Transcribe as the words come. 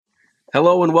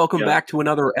Hello and welcome Yeah. back to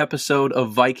another episode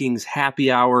of Vikings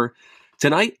Happy Hour.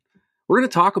 Tonight, we're going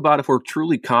to talk about if we're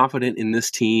truly confident in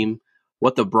this team,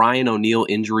 what the Brian O'Neill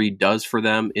injury does for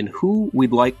them, and who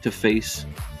we'd like to face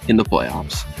in the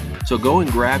playoffs. So go and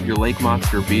grab your Lake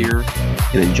Monster beer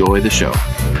and enjoy the show.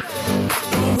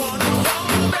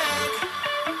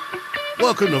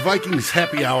 Welcome to Vikings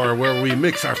Happy Hour, where we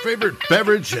mix our favorite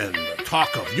beverage and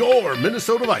talk of your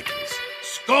Minnesota Vikings.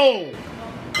 Skol!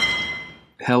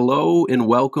 Hello and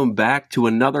welcome back to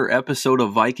another episode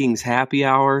of Vikings Happy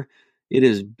Hour. It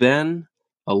has been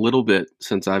a little bit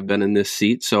since I've been in this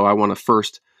seat, so I want to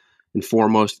first and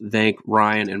foremost thank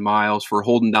Ryan and Miles for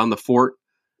holding down the fort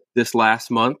this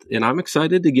last month, and I'm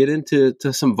excited to get into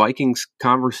some Vikings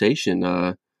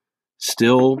conversation.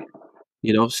 Still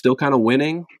kind of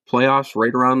winning, playoffs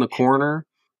right around the corner,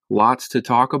 lots to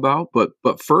talk about, but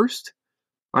first,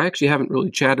 I actually haven't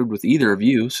really chatted with either of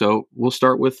you, so we'll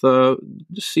start with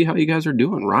just see how you guys are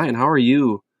doing. Ryan, how are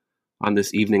you on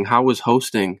this evening? How was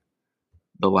hosting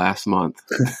the last month?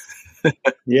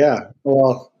 Yeah,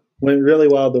 well, went really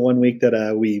well the 1 week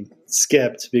that we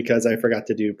skipped because I forgot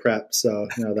to do prep. So,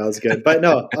 that was good. But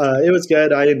no, it was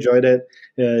good. I enjoyed it.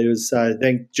 It was,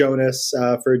 thank Jonas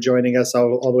for joining us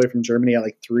all the way from Germany at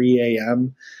like 3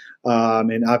 a.m.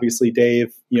 And obviously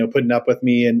Dave, putting up with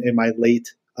me in my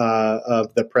late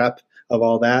of the prep of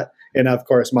all that. And of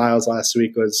course, Miles last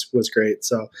week was great.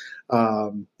 So,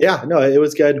 it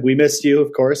was good. We missed you,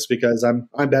 of course, because I'm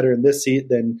better in this seat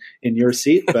than in your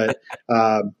seat, but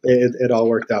it all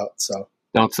worked out. So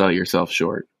don't sell yourself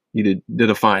short. You did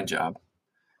a fine job.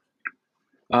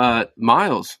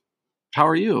 Miles, how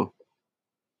are you?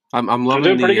 I'm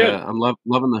loving I'm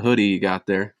loving the hoodie you got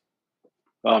there.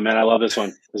 Oh man, I love this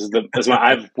one. This is my.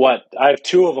 I have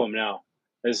two of them now.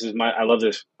 I love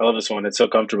this. I love this one. It's so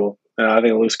comfortable, and I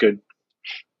think it looks good.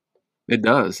 It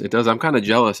does. I'm kind of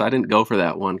jealous. I didn't go for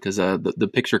that one because the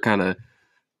picture kind of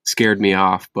scared me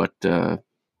off. But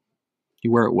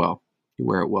you wear it well.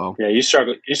 Yeah, you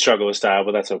struggle with style,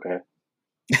 but that's okay.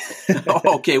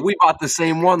 Okay, we bought the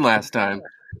same one last time.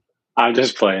 I'm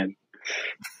just playing.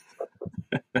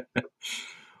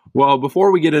 Well,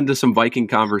 before we get into some Viking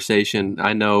conversation,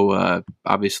 I know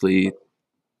obviously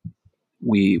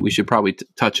we should probably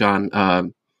touch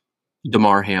on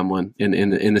Damar Hamlin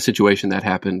in the situation that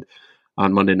happened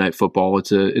on Monday Night Football.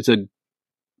 It's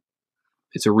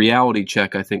a reality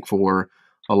check, I think, for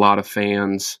a lot of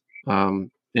fans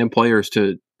and players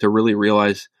to really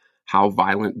realize how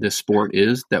violent this sport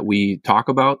is that we talk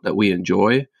about, that we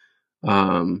enjoy.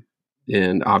 And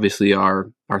obviously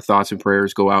our thoughts and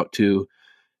prayers go out to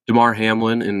Damar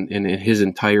Hamlin and his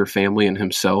entire family and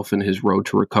himself and his road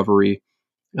to recovery.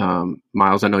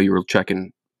 Miles, I know you were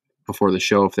checking before the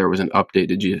show if there was an update.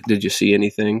 Did you see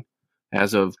anything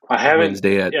as of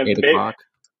Wednesday at 8 o'clock?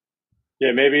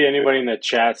 Yeah, maybe anybody in the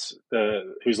chats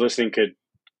who's listening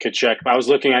could check. I was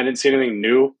looking. I didn't see anything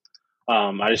new.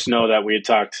 I just know that we had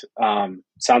talked.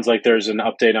 Sounds like there's an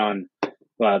update on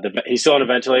he's still on a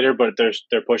ventilator, but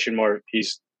they're pushing more.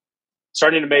 He's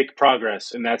starting to make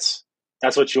progress, and that's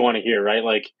what you want to hear, right?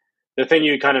 Like the thing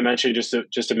you kind of mentioned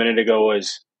just a minute ago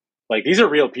was like these are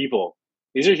real people.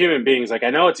 These are human beings. Like I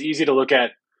know it's easy to look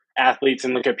at athletes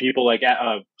and look at people like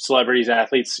celebrities,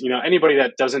 athletes. Anybody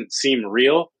that doesn't seem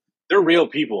real, they're real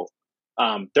people.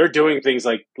 They're doing things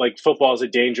like football is a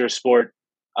dangerous sport.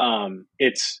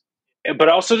 But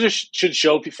also just should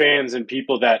show fans and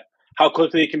people that how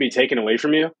quickly it can be taken away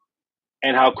from you,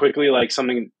 and how quickly like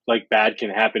something like bad can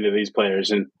happen to these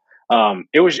players. And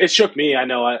it shook me. I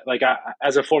know,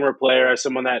 as a former player, as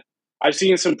someone that I've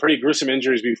seen some pretty gruesome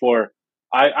injuries before.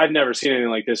 I've never seen anything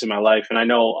like this in my life, and I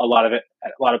know a lot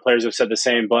of players have said the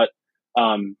same. But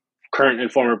current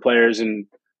and former players, and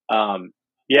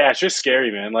it's just scary,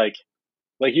 man. Like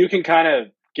you can kind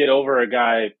of get over a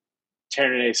guy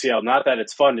tearing an ACL. Not that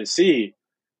it's fun to see,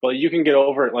 but you can get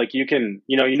over it. Like you can,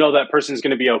 that person's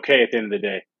going to be okay at the end of the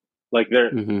day. Like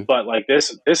but like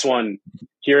this one,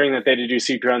 hearing that they had to do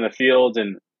CPR on the field,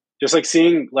 and just like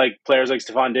seeing like players like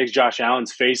Stephon Diggs, Josh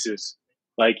Allen's faces,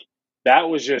 like that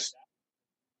was just,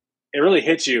 it really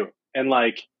hits you. And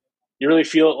like, you really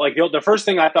feel like the first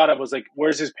thing I thought of was like,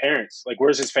 where's his parents? Like,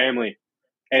 where's his family?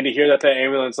 And to hear that the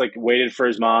ambulance like waited for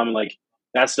his mom and like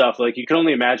that stuff, like you can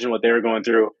only imagine what they were going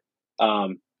through.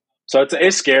 So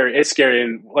it's scary. It's scary.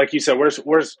 And like you said, we're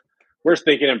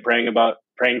thinking and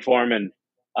praying for him. And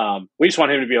we just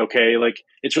want him to be okay. Like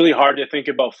it's really hard to think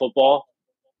about football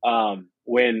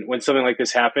when something like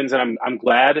this happens. And I'm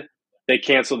glad they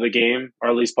canceled the game, or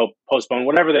at least postponed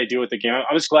whatever they do with the game.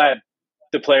 I'm just glad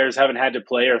the players haven't had to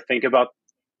play or think about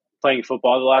playing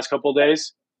football the last couple of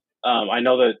days. I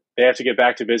know that they have to get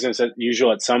back to business as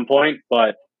usual at some point,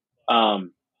 but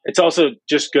it's also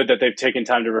just good that they've taken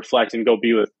time to reflect and go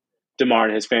be with DeMar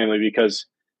and his family because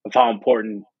of how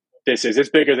important this is. It's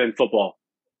bigger than football.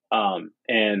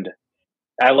 And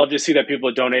I love to see that people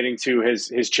are donating to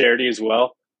his charity as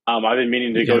well. I've been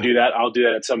meaning to go do that. I'll do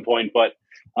that at some point. But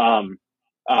Dave,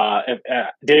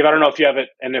 I don't know if you have it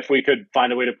and if we could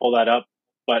find a way to pull that up.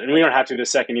 And we don't have to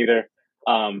this second either.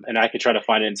 And I could try to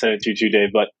find it and send it to you too, Dave.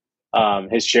 But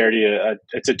his charity,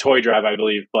 it's a toy drive, I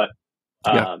believe. But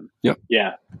yeah. So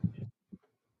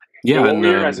what were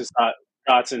your guys'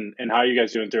 thoughts and how are you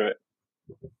guys doing through it?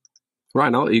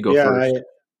 Ryan, I'll let you go first.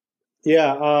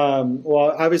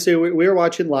 Well, obviously we were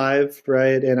watching live,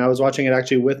 right? And I was watching it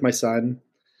actually with my son.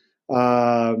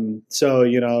 So,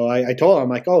 I told him, I'm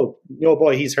like, oh,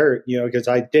 boy, he's hurt, because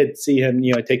I did see him,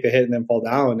 take the hit and then fall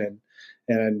down. And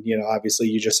obviously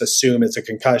you just assume it's a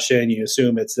concussion. You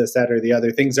assume it's this, that, or the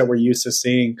other things that we're used to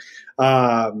seeing.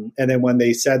 And then when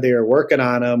they said they were working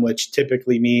on him, which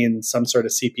typically means some sort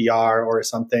of CPR or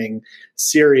something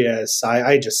serious,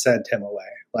 I just sent him away.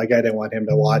 Like I didn't want him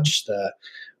to watch the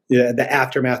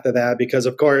aftermath of that because,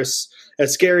 of course,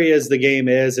 as scary as the game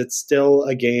is, it's still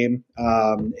a game,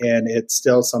 and it's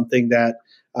still something that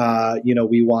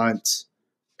we want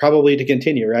probably to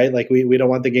continue, right? Like we don't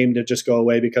want the game to just go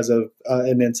away because of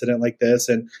an incident like this,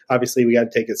 and obviously we got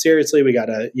to take it seriously. We got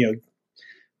to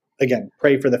again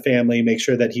pray for the family, make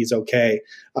sure that he's okay.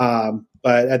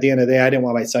 But at the end of the day, I didn't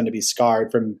want my son to be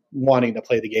scarred from wanting to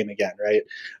play the game again, right?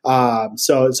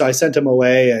 So I sent him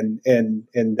away, and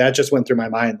that just went through my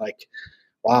mind, like,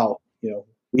 wow,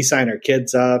 we sign our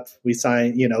kids up,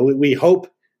 we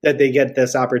hope that they get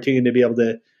this opportunity to be able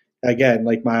to, again,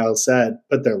 like Miles said,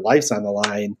 put their lives on the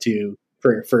line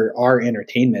for our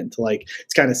entertainment. Like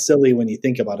it's kind of silly when you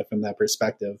think about it from that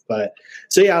perspective. But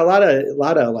so yeah, a lot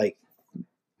of like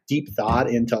deep thought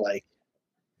into like,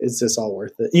 is this all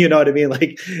worth it? You know what I mean?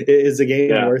 Like, is the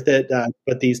game worth it?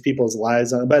 Put these people's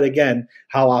lives on. But again,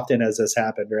 how often has this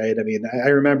happened, right? I mean, I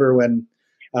remember when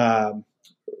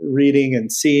reading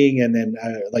and seeing and then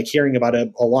like hearing about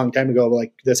it a long time ago,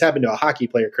 like this happened to a hockey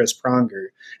player, Chris Pronger.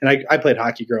 And I played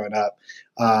hockey growing up.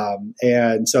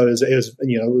 And so it was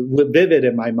vivid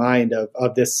in my mind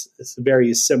of this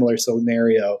very similar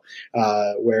scenario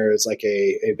where it's like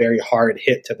a very hard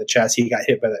hit to the chest. He got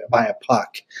hit by a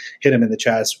puck, hit him in the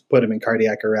chest, put him in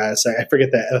cardiac arrest. I forget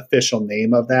the official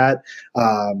name of that.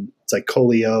 It's like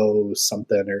Colio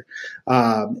something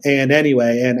and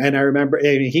anyway, and I remember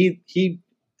he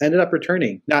ended up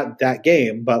returning, not that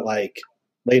game, but like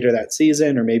later that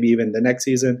season or maybe even the next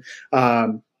season,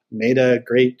 made a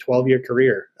great 12-year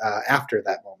career after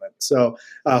that moment. So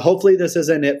hopefully this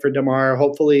isn't it for DeMar.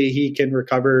 Hopefully he can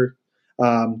recover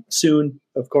soon,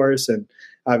 of course, and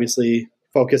obviously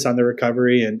focus on the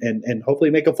recovery and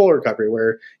hopefully make a full recovery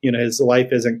where, his life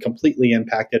isn't completely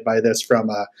impacted by this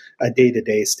from a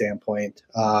day-to-day standpoint.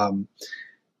 I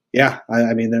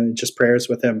mean, just prayers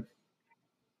with him.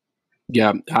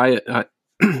 Yeah, I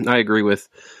agree with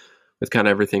kind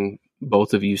of everything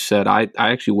both of you said. I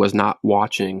actually was not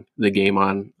watching the game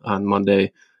on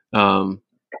Monday. I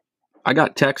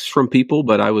got texts from people,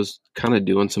 but I was kind of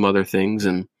doing some other things,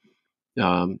 and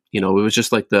it was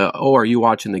just like are you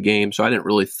watching the game? So I didn't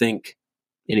really think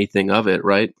anything of it,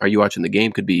 right? Are you watching the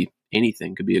game? Could be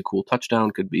anything. Could be a cool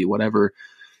touchdown. Could be whatever.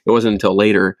 It wasn't until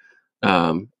later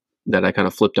that I kind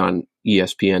of flipped on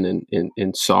ESPN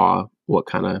and saw what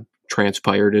kind of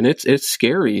transpired, and it's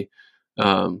scary.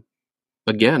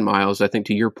 Again, Miles, I think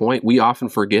to your point, we often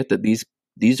forget that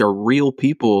these are real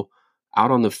people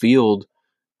out on the field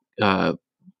to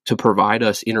provide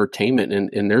us entertainment,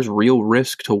 and there's real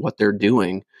risk to what they're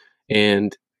doing.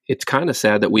 And it's kind of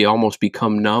sad that we almost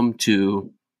become numb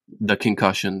to the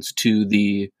concussions, to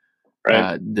the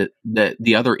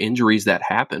other injuries that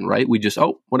happen, right? We just,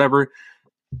 whatever.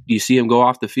 You see them go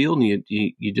off the field and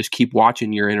you just keep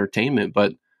watching your entertainment,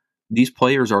 but these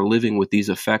players are living with these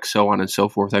effects, so on and so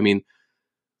forth. I mean,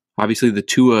 obviously the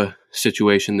Tua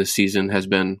situation this season has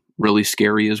been really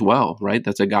scary as well, right?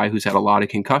 That's a guy who's had a lot of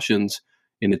concussions,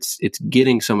 and it's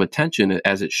getting some attention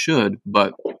as it should.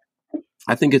 But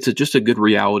I think it's just a good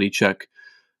reality check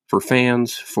for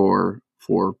fans, for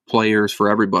players, for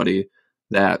everybody,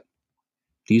 that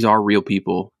these are real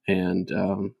people. And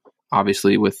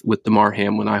obviously with Damar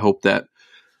Hamlin, I hope that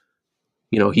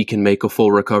he can make a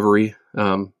full recovery.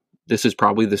 This is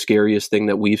probably the scariest thing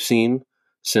that we've seen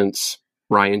since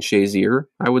Ryan Shazier,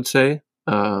 I would say.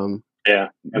 That's a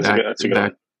good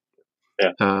one.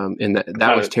 Yeah. And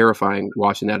that was terrifying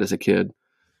watching that as a kid.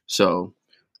 So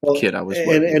kid I was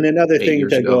with. And another thing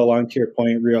to go along to your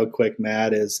point real quick,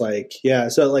 Matt, is like,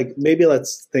 so like maybe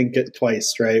let's think it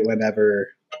twice, right? Whenever,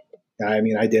 I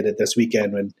mean, I did it this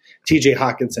weekend when TJ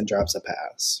Hawkinson drops a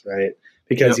pass, right?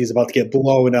 Because he's about to get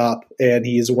blown up and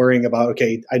he's worrying about,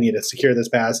 okay, I need to secure this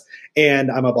pass and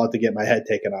I'm about to get my head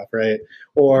taken off, right?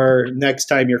 Or next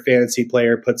time your fantasy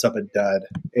player puts up a dud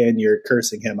and you're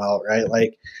cursing him out, right?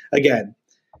 Like, again,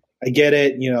 I get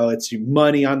it, it's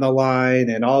money on the line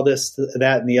and all this,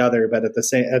 that, and the other, but at the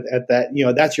same, at that,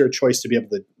 that's your choice to be able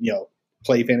to,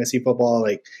 play fantasy football.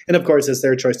 Like, and of course it's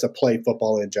their choice to play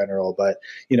football in general, but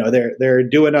they're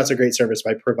doing us a great service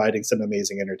by providing some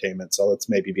amazing entertainment. So let's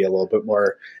maybe be a little bit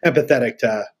more empathetic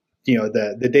to,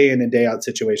 the day in and day out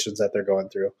situations that they're going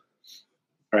through.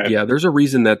 Right. Yeah. There's a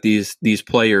reason that these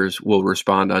players will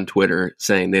respond on Twitter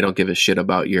saying they don't give a shit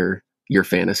about your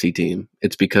fantasy team.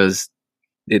 It's because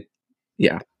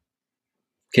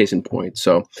case in point.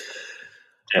 So,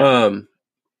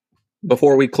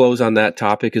 before we close on that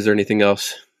topic, is there anything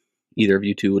else either of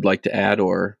you two would like to add?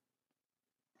 Or,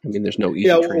 I mean, there's no easy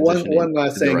transition. One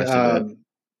last thing.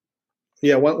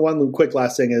 One quick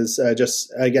last thing is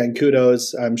just, again,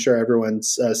 kudos. I'm sure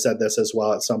everyone's said this as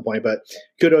well at some point, but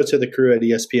kudos to the crew at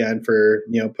ESPN for,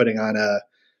 putting on a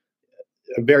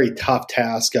very tough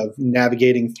task of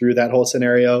navigating through that whole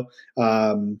scenario.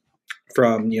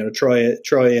 From, Troy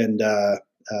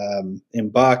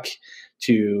and Buck,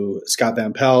 to Scott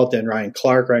Van Pelt and Ryan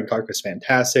Clark. Ryan Clark was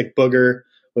fantastic. Booger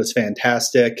was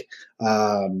fantastic.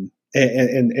 And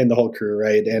the whole crew,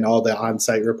 right? And all the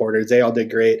on-site reporters, they all did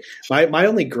great. My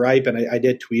only gripe, and I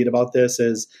did tweet about this,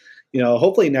 is,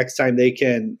 hopefully next time they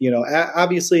can,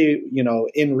 obviously,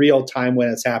 in real time when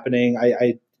it's happening,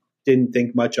 I didn't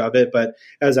think much of it, but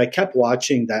as I kept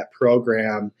watching that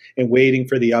program and waiting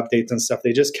for the updates and stuff,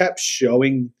 they just kept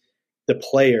showing the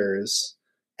players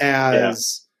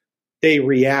as they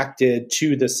reacted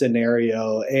to the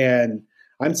scenario. And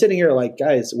I'm sitting here like,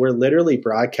 guys, we're literally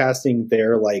broadcasting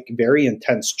their like very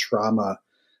intense trauma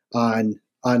on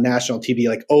national TV,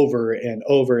 like over and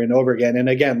over and over again. And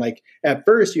again, like at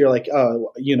first you're like,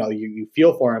 oh, you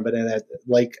feel for him. But then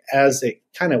like, as it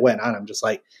kind of went on, I'm just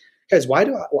like, guys, why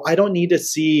do I don't need to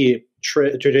see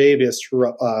Tre'Davious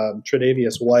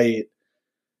White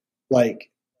like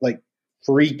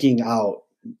freaking out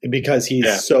because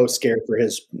he's so scared for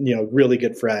his, really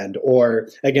good friend. Or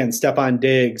again, Stephon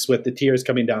Diggs with the tears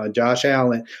coming down, Josh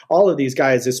Allen, all of these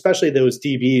guys, especially those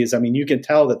DBs. I mean, you can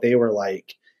tell that they were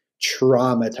like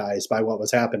traumatized by what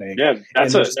was happening. Yeah,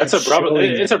 that's a brother.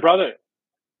 It's a brother.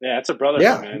 Yeah, it's a brother.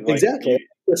 Yeah, man. Like, exactly.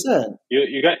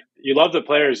 You love the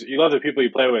players. You love the people you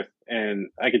play with. And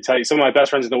I can tell you, some of my best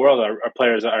friends in the world are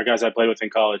players, are guys I played with in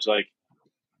college. Like,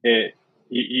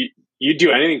 you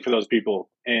do anything for those people,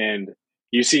 and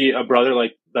you see a brother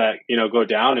like that, go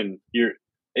down, and you're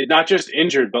not just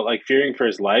injured, but like fearing for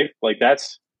his life. Like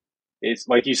it's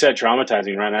like you said,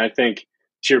 traumatizing, right? And I think,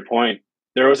 to your point,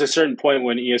 there was a certain point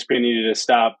when ESPN needed to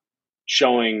stop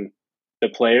showing the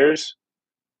players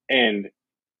and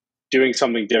doing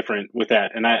something different with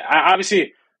that. And I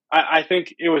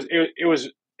think it was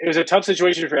a tough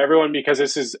situation for everyone because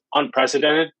this is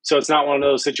unprecedented. So it's not one of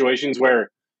those situations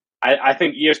where I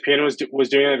think ESPN was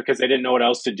doing it because they didn't know what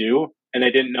else to do, and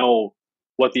they didn't know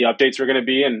what the updates were going to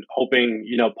be, and hoping,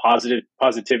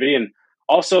 positivity. And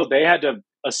also they had to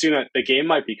assume that the game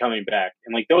might be coming back,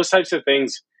 and like those types of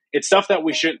things. It's stuff that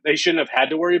they shouldn't have had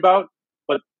to worry about,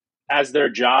 but as their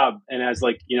job, and as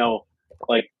like,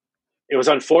 it was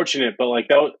unfortunate, but like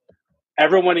that,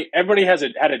 everybody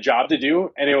had a job to do.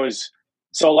 And it was,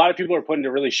 so a lot of people were put into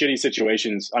really shitty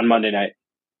situations on Monday night.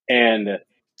 And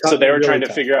so they were really trying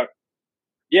to figure out,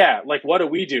 like, what do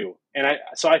we do? And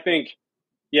I think,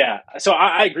 so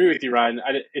I agree with you, Ryan.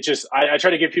 I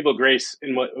try to give people grace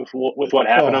with what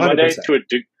happened on Monday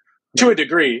to a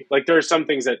degree. Like, there are some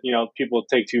things that, people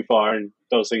take too far and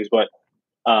those things, but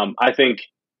I think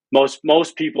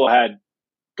most people had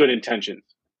good intentions.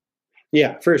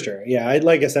 Yeah, for sure. Yeah,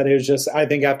 like I said, it was just, I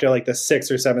think after like the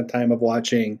 6th or 7th time of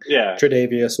watching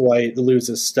Tre'Davious White lose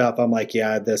his stuff, I'm like,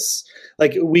 this,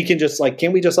 like, we can just like,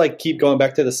 can we just like keep going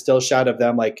back to the still shot of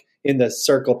them like in the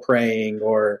circle praying,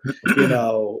 or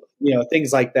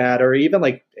things like that, or even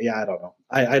like, I don't know.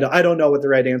 I don't know what the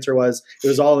right answer was. It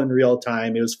was all in real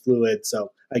time. It was fluid,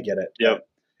 so I get it. Yeah.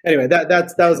 Anyway, that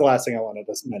was the last thing I wanted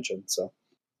to mention. So.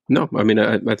 No, I mean,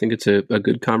 I think it's a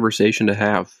good conversation to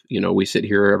have. We sit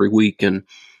here every week and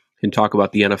talk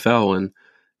about the NFL, and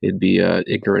it'd be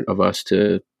ignorant of us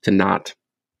to not,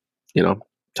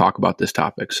 talk about this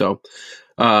topic. So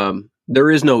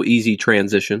there is no easy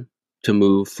transition to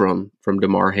move from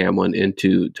Damar Hamlin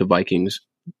into Vikings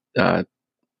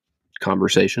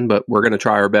conversation, but we're going to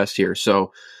try our best here.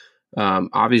 So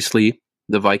obviously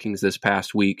the Vikings this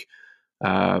past week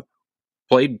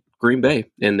played Green Bay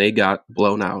and they got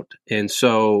blown out. And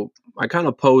so I kind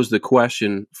of posed the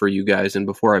question for you guys. And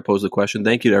before I pose the question,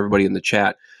 thank you to everybody in the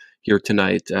chat here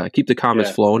tonight. Keep the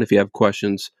comments flowing. If you have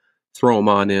questions, throw them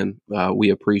on in. We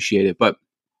appreciate it. But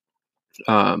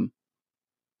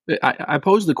I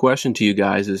posed the question to you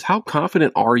guys is how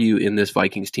confident are you in this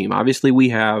Vikings team? Obviously, we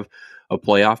have a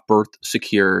playoff berth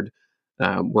secured.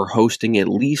 We're hosting at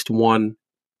least one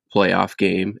playoff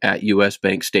game at US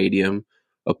Bank Stadium.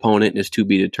 Opponent is to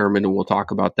be determined, and we'll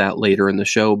talk about that later in the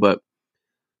show. But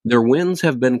their wins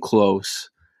have been close,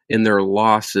 and their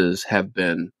losses have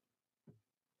been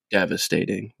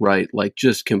devastating, right? Like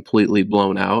just completely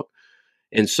blown out.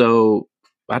 And so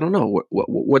I don't know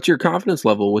what's your confidence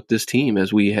level with this team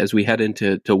as we head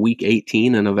into week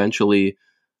 18 and eventually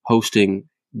hosting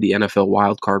the NFL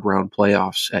wildcard round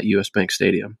playoffs at US Bank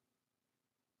Stadium.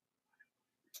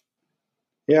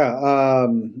 Yeah,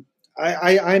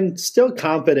 I'm still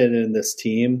confident in this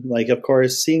team. Like, of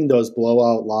course, seeing those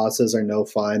blowout losses are no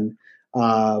fun.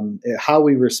 How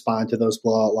we respond to those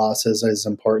blowout losses is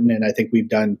important, and I think we've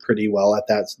done pretty well at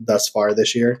that thus far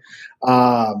this year.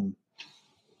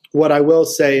 What I will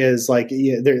say is, like,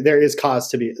 there is cause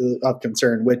to be of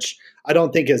concern, which I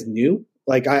don't think is new.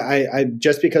 Like, I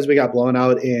just because we got blown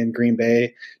out in Green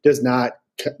Bay does not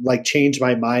like change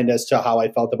my mind as to how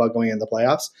I felt about going in the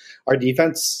playoffs. Our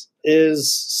defense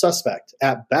is suspect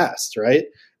at best, right?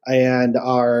 And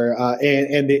our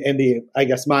and the I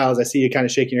guess, Miles, I see you kind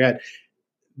of shaking your head.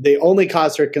 The only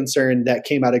cause for concern that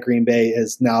came out of Green Bay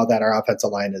is now that our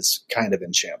offensive line is kind of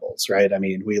in shambles, right? I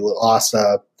mean, we lost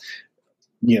a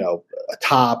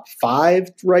top 5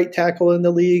 right tackle in the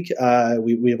league.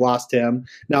 We've lost him.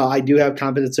 Now, I do have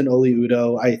confidence in Oli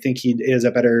Udoh. I think he is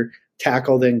a better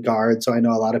tackle than guard. So I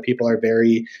know a lot of people are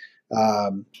very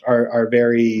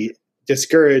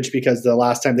discouraged because the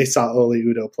last time they saw Oli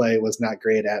Udoh play was not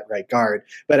great at right guard.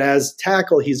 But as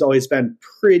tackle, he's always been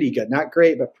pretty good. Not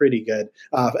great, but pretty good.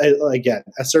 Again,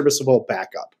 a serviceable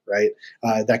backup, right?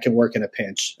 That can work in a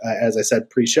pinch. As I said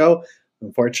pre-show,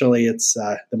 unfortunately, it's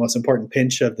the most important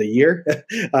pinch of the year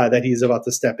that he's about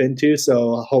to step into.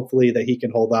 So hopefully that he can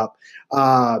hold up.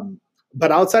 But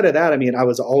outside of that, I mean, I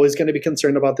was always going to be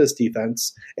concerned about this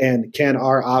defense, and can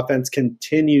our offense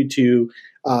continue to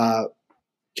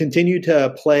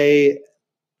play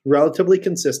relatively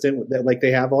consistent like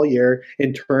they have all year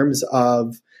in terms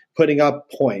of putting up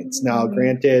points. Now,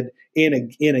 granted, in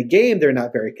a game, they're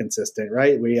not very consistent,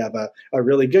 right? We have a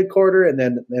really good quarter, and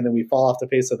then we fall off the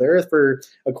face of the earth for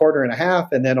a quarter and a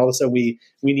half, and then all of a sudden we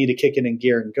need to kick it in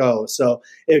gear and go. So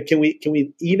can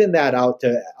we even that out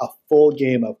to a full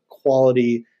game of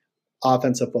quality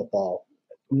offensive football?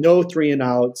 No 3 and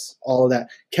outs, all of that.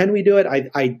 Can we do it?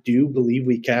 I do believe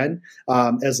we can,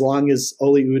 as long as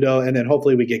Oli Udoh, and then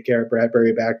hopefully we get Garrett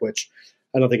Bradbury back, which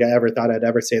I don't think I ever thought I'd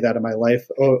ever say that in my life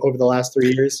over the last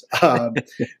 3 years.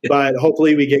 But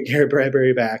hopefully we get Garrett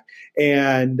Bradbury back.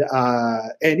 And I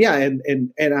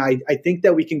think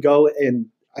that we can go, and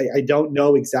I don't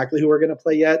know exactly who we're going to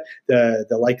play yet. The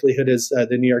likelihood is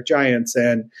the New York Giants.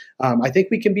 And I think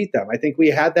we can beat them. I think we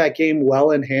had that game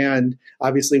well in hand.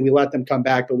 Obviously we let them come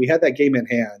back, but we had that game in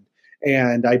hand.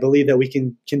 And I believe that we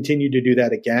can continue to do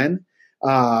that again.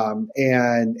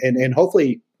 And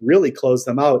hopefully really close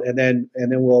them out, and then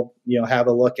we'll have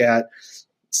a look at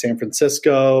San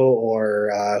Francisco or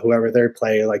whoever they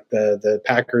play, like the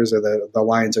Packers or the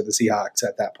Lions or the Seahawks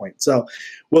at that point. So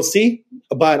we'll see,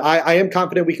 but I am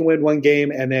confident we can win one game,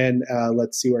 and then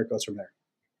let's see where it goes from there.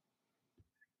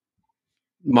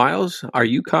 Miles, are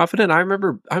you confident? I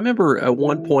remember at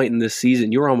one point in this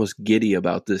season you were almost giddy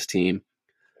about this team.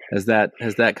 Has that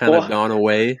kind of gone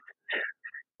away?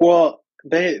 Well,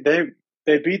 they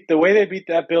beat the way they beat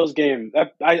that Bills game. I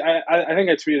think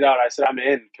I tweeted out. I said I'm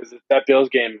in because that Bills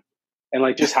game and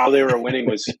like just how they were winning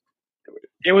was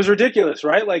ridiculous,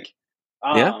 right? Like,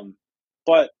 yeah.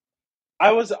 But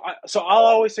so I'll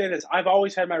always say this. I've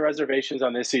always had my reservations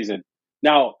on this season.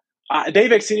 Now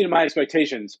they've exceeded my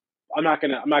expectations. I'm not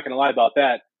gonna lie about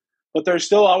that. But there's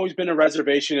still always been a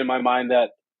reservation in my mind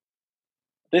that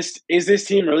this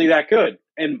team really that good?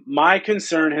 And my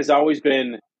concern has always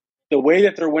been the way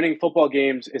that they're winning football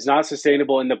games is not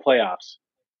sustainable in the playoffs.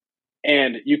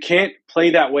 And you can't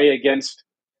play that way against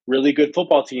really good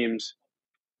football teams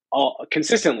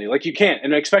consistently. Like you can't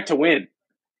and expect to win.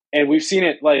 And we've seen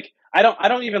it. Like I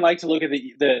don't even like to look at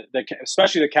the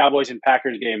especially the Cowboys and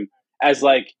Packers game as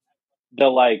like the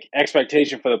like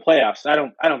expectation for the playoffs. I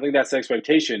don't think that's the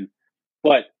expectation.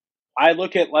 But I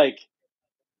look at like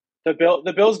the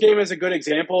Bills game is a good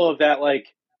example of that. Like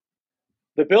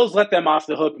the Bills let them off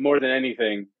the hook more than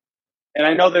anything. And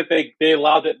I know that they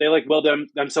allowed that they like willed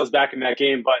themselves back in that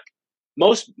game, but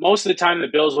most of the time the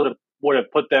Bills would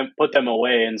have put them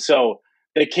away. And so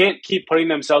they can't keep putting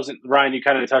themselves in. Ryan, you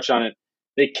kind of touched on it.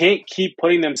 They can't keep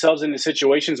putting themselves into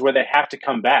situations where they have to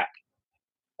come back,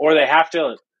 or they have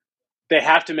to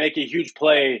make a huge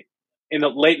play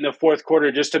late in the fourth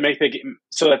quarter just to make the game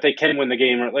so that they can win the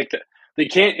game. Or like they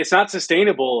can't. It's not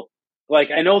sustainable.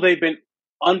 Like I know they've been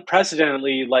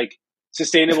unprecedentedly like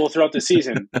sustainable throughout the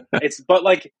season.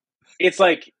 It's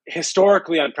like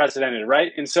historically unprecedented,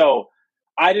 right? And so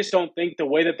I just don't think the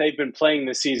way that they've been playing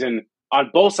this season on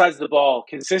both sides of the ball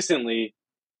consistently,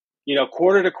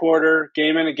 quarter to quarter,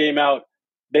 game in and game out,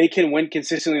 they can win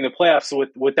consistently in the playoffs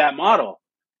with that model.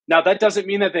 Now, that doesn't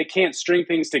mean that they can't string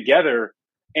things together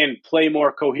and play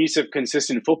more cohesive,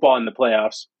 consistent football in the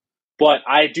playoffs. But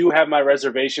I do have my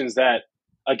reservations that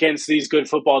against these good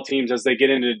football teams, as we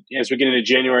get into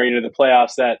January into the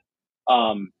playoffs, that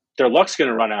their luck's going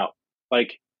to run out.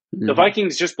 Like the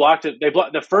Vikings just blocked it. They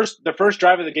blocked the first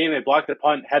drive of the game. They blocked the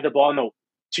punt, had the ball on the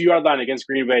 2-yard line against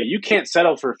Green Bay. You can't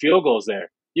settle for field goals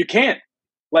there. You can't.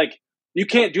 Like you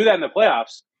can't do that in the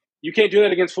playoffs. You can't do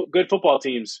that against good football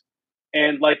teams.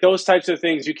 And like those types of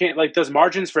things, you can't. Like those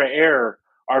margins for error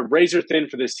are razor thin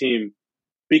for this team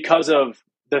because of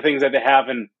the things that they have.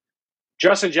 And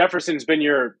Justin Jefferson's been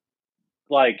your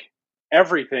like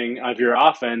everything of your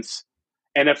offense.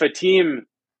 And if a team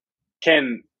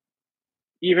can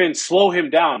even slow him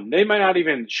down, they might not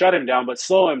even shut him down, but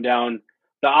slow him down,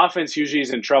 the offense usually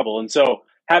is in trouble. And so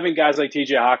having guys like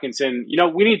TJ Hawkinson,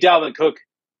 we need Dalvin Cook.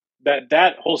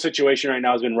 That whole situation right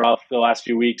now has been rough the last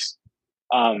few weeks.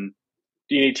 You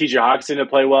need TJ Hawkinson to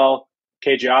play well,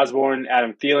 KJ Osborne,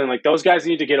 Adam Thielen. Like those guys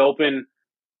need to get open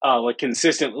a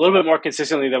little bit more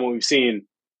consistently than what we've seen,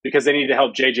 because they need to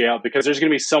help JJ out, because there's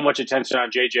going to be so much attention on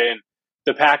JJ, and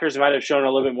the Packers might have shown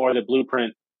a little bit more of the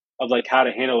blueprint of like how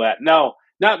to handle that. No,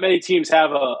 not many teams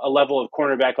have a level of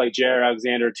cornerback like Jaire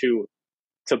Alexander to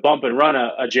bump and run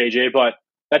a JJ, but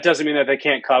that doesn't mean that they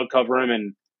can't cloud cover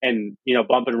him and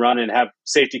bump and run and have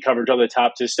safety coverage over the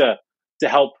top just to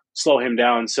help slow him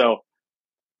down. So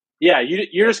yeah,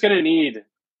 you're just going to need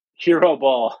hero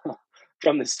ball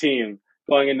from this team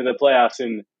going into the playoffs,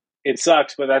 and it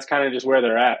sucks, but that's kind of just where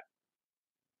they're at.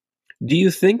 Do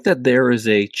you think that there is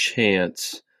a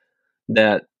chance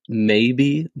that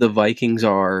maybe the Vikings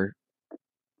are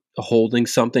holding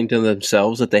something to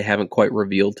themselves that they haven't quite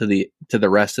revealed to the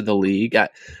rest of the league?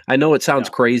 I know it sounds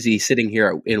crazy sitting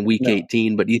here in week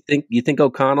 18, but do you think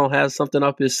O'Connell has something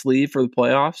up his sleeve for the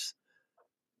playoffs?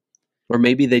 Or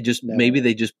maybe they just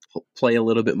play a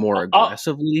little bit more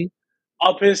aggressively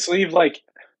up his sleeve. Like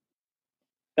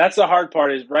that's the hard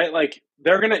part, is right. Like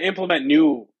they're going to implement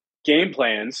new game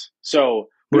plans, so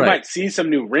we might see some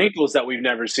new wrinkles that we've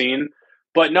never seen.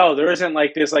 But no, there isn't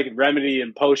like this like remedy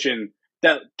and potion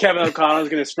that Kevin O'Connell is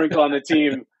going to sprinkle on the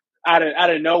team out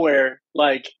of nowhere.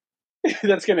 Like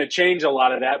that's going to change a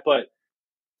lot of that. But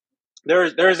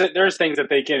there's things that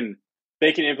they can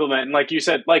implement, and like you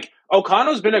said, like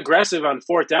O'Connell's been aggressive on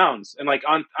fourth downs and like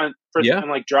on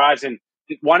like drives and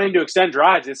wanting to extend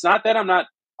drives. It's not that I'm not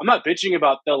bitching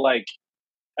about the like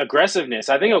aggressiveness.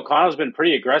 I think O'Connell's been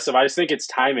pretty aggressive. I just think it's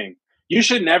timing. You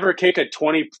should never kick a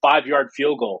 25-yard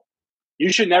field goal.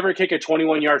 You should never kick a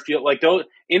 21-yard field. Like those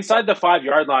inside the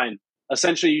 5-yard line,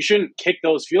 essentially, you shouldn't kick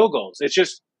those field goals. It's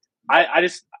just, I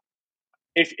just,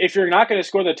 if you're not going to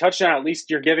score the touchdown, at least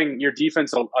you're giving your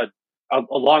defense a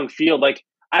long field. Like,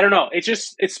 I don't know.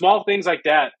 It's small things like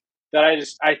that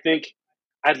I think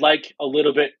I'd like a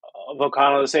little bit of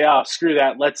O'Connell to say, oh, screw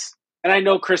that. And I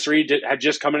know Chris Reed had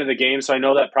just come into the game, so I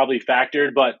know that probably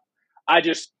factored, but I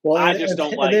just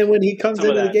don't like. And then when he comes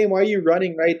into the game, why are you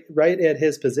running right at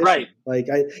his position? Right. Like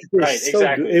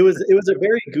exactly. It was a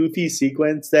very goofy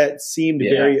sequence that seemed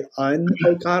very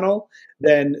un-O'Connell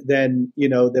than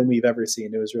we've ever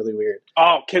seen. It was really weird.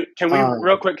 Oh, can we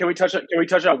real quick? Can we touch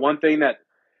on one thing that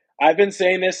I've been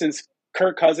saying this since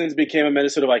Kirk Cousins became a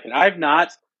Minnesota Viking? I've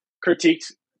not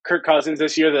critiqued Kirk Cousins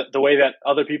this year the way that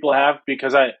other people have,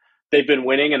 because they've been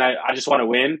winning and I just want to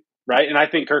win, right? And I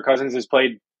think Kirk Cousins has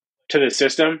played to the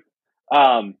system.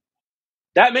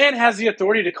 That man has the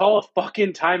authority to call a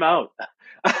fucking timeout.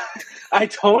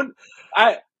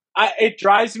 It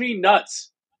drives me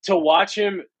nuts to watch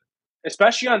him,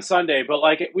 especially on Sunday, but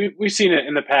like we've seen it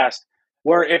in the past,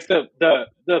 where if the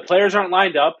players aren't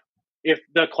lined up, if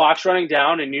the clock's running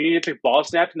down and you need to ball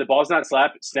snapped and the ball's not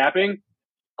snapping,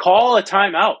 call a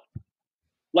timeout.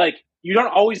 Like, you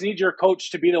don't always need your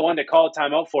coach to be the one to call a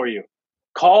timeout for you.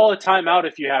 Call a timeout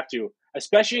if you have to,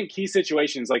 especially in key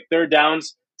situations like third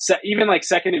downs, even like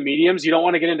second and mediums. You don't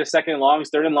want to get into second and longs,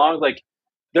 third and longs. Like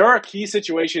there are key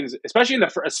situations, especially in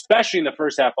the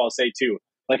first half. I'll say too.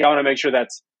 Like I want to make sure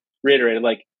that's reiterated.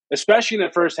 Like especially in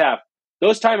the first half,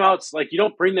 those timeouts, like you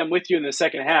don't bring them with you in the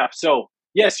second half. So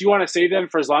yes, you want to save them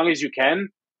for as long as you can.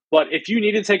 But if you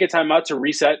need to take a timeout to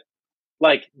reset,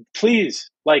 like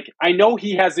please, like I know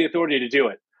he has the authority to do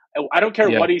it. I don't care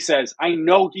what he says. I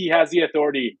know he has the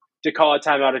authority to call a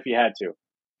timeout if he had to.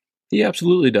 He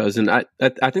absolutely does. And I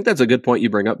think that's a good point you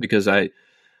bring up, because I'm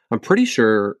pretty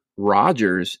sure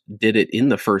Rodgers did it in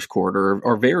the first quarter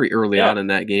or very early on in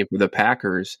that game for the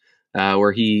Packers,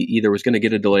 where he either was going to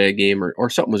get a delay a game or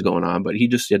something was going on. But he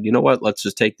just said, you know what, let's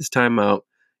just take this timeout.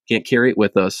 Can't carry it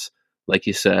with us, like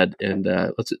you said, and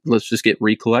let's just get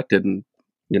recollected. And,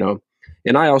 you know,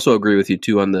 and I also agree with you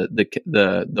too on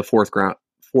the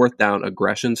fourth down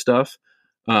aggression stuff.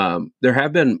 There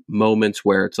have been moments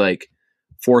where it's like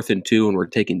 4th and 2 and we're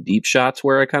taking deep shots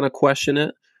where I kind of question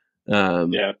it.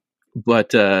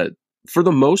 But for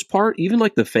the most part, even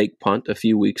like the fake punt a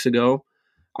few weeks ago,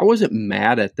 I wasn't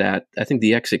mad at that. I think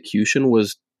the execution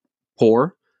was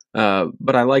poor,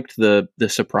 but I liked the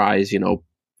surprise, you know,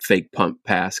 fake punt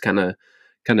pass kind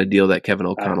of deal that Kevin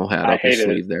O'Connell had up his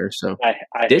sleeve there. So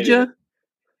I did you?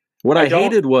 What I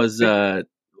hated was the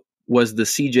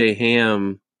CJ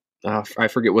Ham. I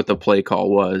forget what the play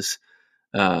call was.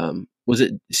 Was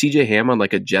it CJ Ham on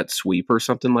like a jet sweep or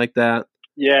something like that?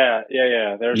 Yeah.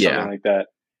 There was something like that.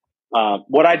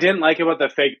 What I didn't like about the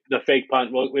fake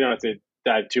punt, well, we don't have to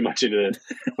dive too much into this,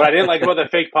 but I didn't like about the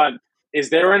fake punt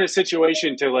is they were in a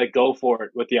situation to like go for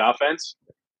it with the offense.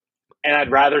 And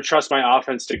I'd rather trust my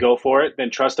offense to go for it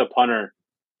than trust a punter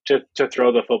to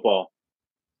throw the football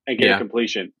and get a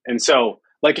completion. And so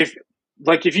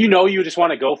if you know you just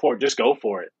want to go for it, just go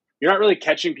for it. You're not really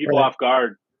catching people off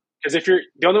guard. Because if you're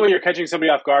the only way you're catching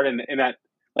somebody off guard in that,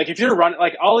 like if you're running,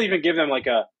 like I'll even give them like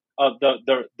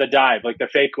the dive, like the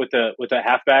fake with the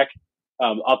halfback,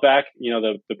 up back, you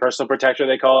know, the personal protector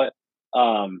they call it,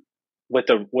 with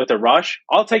the rush.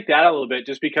 I'll take that a little bit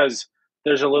just because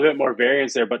there's a little bit more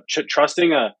variance there. But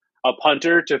trusting a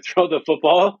punter to throw the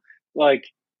football, like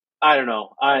I don't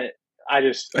know, I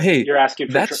just you're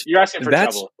asking for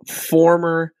trouble.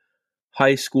 Former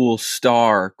high school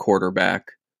star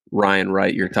quarterback Ryan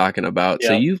Wright you're talking about.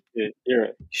 So you're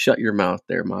right. Shut your mouth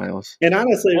there, Miles. And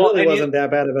honestly, it really wasn't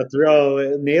that bad of a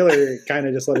throw. Naylor kind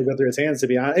of just let it go through his hands, to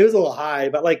be honest. It was a little high,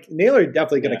 but like Naylor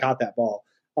definitely could have caught that ball.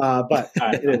 But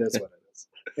it is what it is.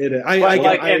 It is.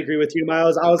 I agree with you,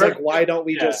 Miles. I was like, why don't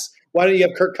you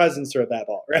have Kirk Cousins throw that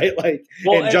ball, right? Like,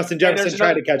 and Justin Jefferson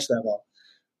try to catch that ball.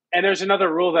 And there's another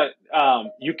rule that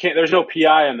you can't. There's no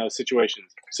PI in those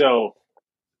situations. So,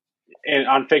 and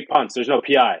on fake punts, there's no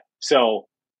PI. So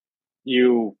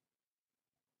you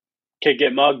can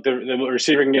get mugged. The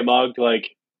receiver can get mugged.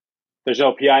 Like, there's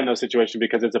no PI in those situations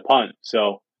because it's a punt.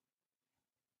 So,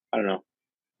 I don't know.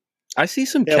 I see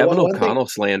some Kevin O'Connell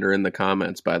slander in the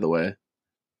comments, by the way.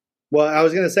 Well, I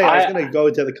was going to say I was going to go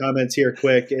to the comments here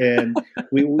quick, and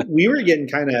we were getting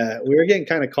kind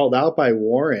of called out by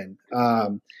Warren.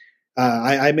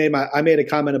 I made a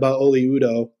comment about Oli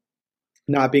Udoh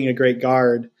not being a great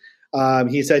guard.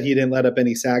 He said he didn't let up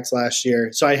any sacks last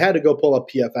year, so I had to go pull up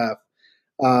PFF.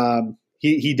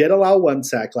 He did allow 1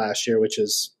 sack last year, which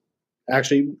is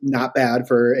actually not bad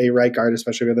for a right guard,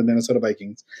 especially with the Minnesota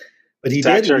Vikings. But he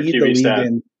did lead the league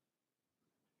in.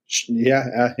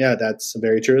 Yeah, that's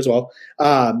very true as well.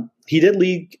 He did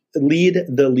lead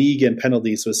the league in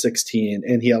penalties with 16,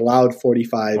 and he allowed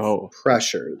 45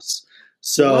 pressures.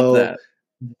 So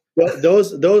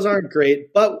those aren't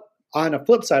great. But on a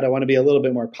flip side, I want to be a little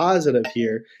bit more positive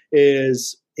here.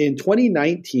 Is in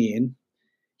 2019,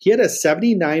 he had a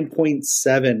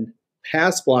 79.7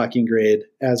 pass blocking grade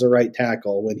as a right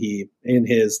tackle in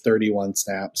his 31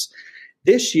 snaps.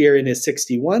 This year, in his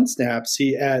 61 snaps,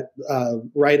 he at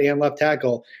right and left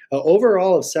tackle,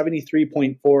 overall of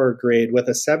 73.4 grade with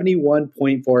a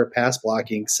 71.4 pass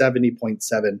blocking,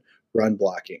 70.7 run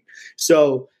blocking.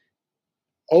 So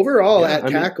overall at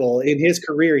tackle in his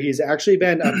career, he's actually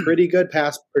been a pretty good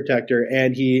pass protector,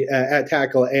 and he at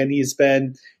tackle, and he's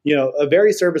been, a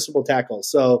very serviceable tackle.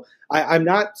 So I'm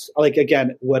not like,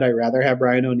 again, would I rather have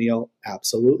Brian O'Neill?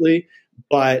 Absolutely.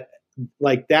 But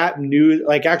like that new,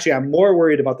 like actually I'm more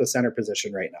worried about the center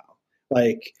position right now.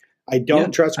 Like I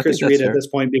don't trust Chris Reed at this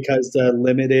point because the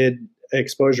limited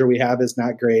exposure we have is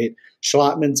not great.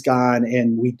 Schlottman's gone,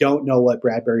 and we don't know what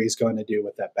Bradbury's going to do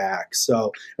with that back.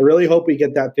 So I really hope we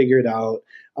get that figured out,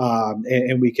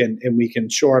 and we can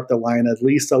shore up the line at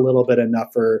least a little bit,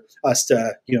 enough for us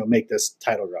to make this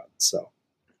title run. So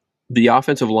the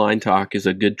offensive line talk is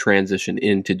a good transition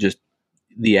into just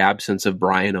the absence of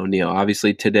Brian O'Neill.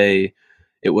 Obviously, today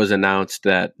it was announced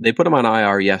that they put him on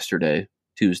IR yesterday,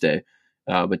 Tuesday,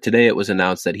 but today it was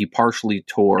announced that he partially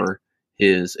tore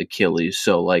his Achilles.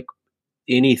 So, like,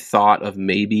 any thought of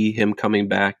maybe him coming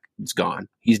back, it's gone.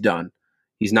 He's done.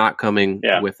 He's not coming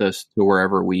with us to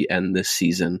wherever we end this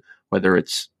season, whether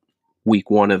it's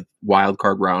week 1 of wild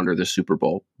card round or the Super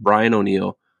Bowl. Brian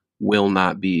O'Neill will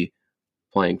not be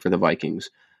playing for the Vikings.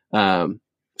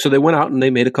 So they went out and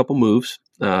they made a couple moves.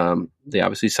 They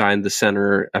obviously signed the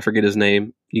center. I forget his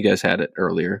name. You guys had it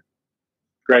earlier.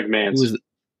 Greg Mance. It was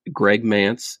Greg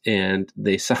Mance, and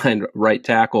they signed right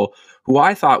tackle, who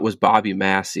I thought was Bobby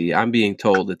Massey. I'm being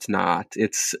told it's not.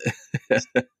 It's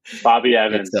Bobby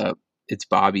Evans. It's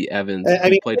Bobby Evans.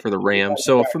 He played for the Rams.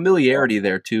 So familiarity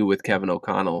there, too, with Kevin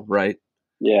O'Connell, right?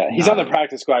 Yeah, he's on the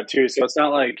practice squad, too. So it's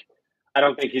not like I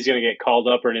don't think he's going to get called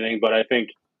up or anything, but I think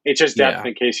it's just depth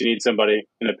in case you need somebody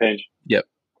in a pinch. Yep.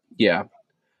 Yeah.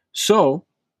 So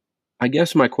I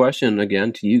guess my question,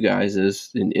 again, to you guys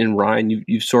is, and Ryan,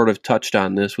 you've sort of touched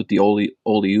on this with the Oli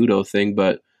Udoh thing,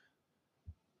 but,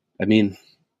 I mean,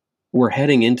 we're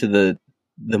heading into the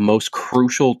most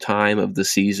crucial time of the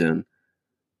season,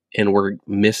 and we're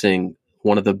missing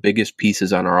one of the biggest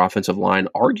pieces on our offensive line,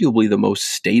 arguably the most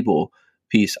stable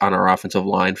piece on our offensive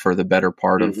line for the better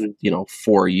part of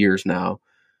 4 years now.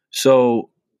 So,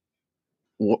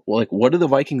 what do the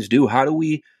Vikings do? How do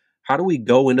we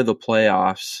go into the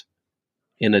playoffs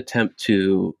and attempt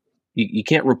to? You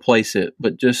can't replace it,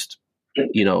 but just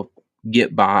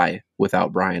get by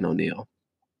without Brian O'Neill.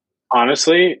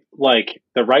 Honestly, like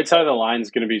the right side of the line is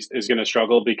going to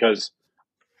struggle because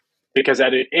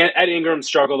Ed Ingram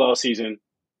struggled all season.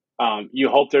 You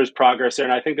hope there's progress there,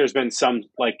 and I think there's been some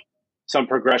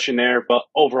progression there. But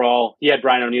overall, he had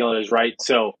Brian O'Neill at his right,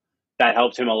 so that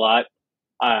helped him a lot.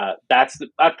 That's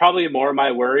probably more of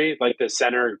my worry, like the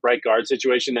center right guard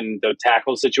situation, and the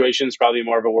tackle situation is probably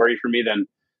more of a worry for me than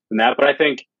that. But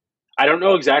I don't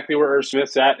know exactly where Irv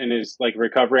Smith's at in his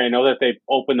recovery. I know that they've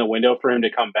opened the window for him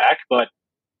to come back, but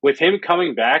with him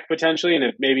coming back potentially,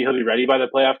 and maybe he'll be ready by the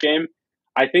playoff game,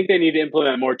 I think they need to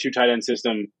implement more 2 tight end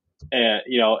system,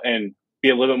 and be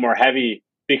a little bit more heavy,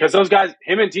 because those guys,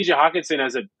 him and TJ Hawkinson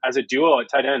as a duo at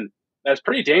tight end, that's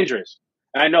pretty dangerous.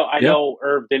 And I know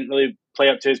Irv didn't really play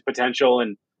up to his potential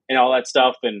and all that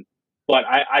stuff, but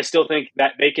I still think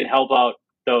that they can help out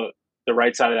the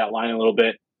right side of that line a little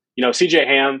bit. CJ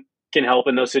Ham can help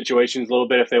in those situations a little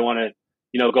bit if they want to,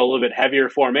 go a little bit heavier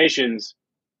formations,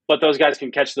 but those guys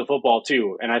can catch the football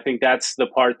too. And I think that's the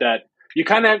part that you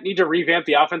kind of need to revamp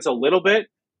the offense a little bit.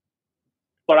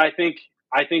 But I think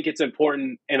it's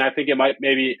important, and I think it might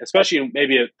especially at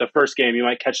the first game, you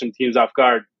might catch some teams off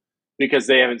guard because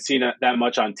they haven't seen that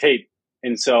much on tape.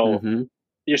 And so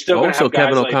you're still going to have guys.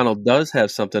 Kevin O'Connell does have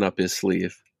something up his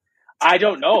sleeve. I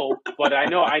don't know, but I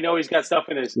know he's got stuff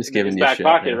in his back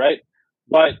pocket, right?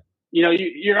 But you're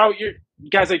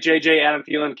guys like JJ, Adam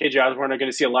Thielen, KJ Osborne are going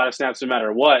to see a lot of snaps no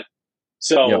matter what.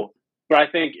 So, but I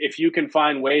think if you can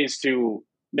find ways to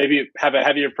maybe have a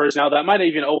heavier personnel, that might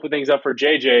even open things up for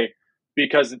JJ,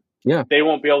 because they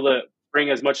won't be able to bring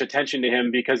as much attention to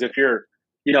him, because if you're,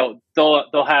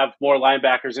 they'll have more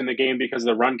linebackers in the game because of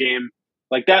the run game,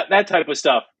 like that type of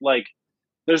stuff. Like,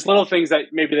 there's little things that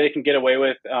maybe they can get away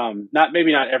with. Not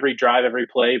every drive, every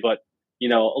play, but a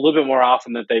little bit more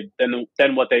often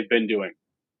than what they've been doing.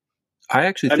 I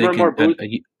actually think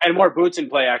more boots in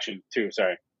play action too.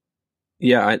 Sorry.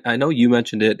 Yeah, I know you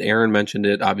mentioned it. Aaron mentioned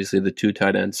it. Obviously, the 2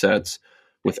 tight end sets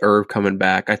with Irv coming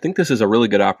back. I think this is a really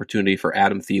good opportunity for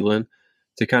Adam Thielen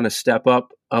to kind of step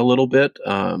up a little bit.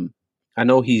 I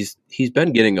know he's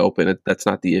been getting open. That's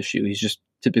not the issue. He's just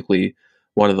typically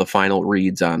one of the final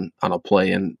reads on a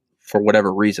play, and for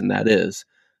whatever reason that is.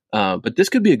 But this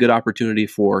could be a good opportunity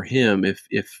for him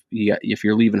if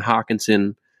you're leaving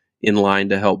Hawkinson in line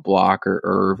to help block, or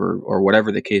Irv, or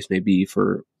whatever the case may be,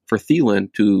 for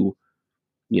Thielen to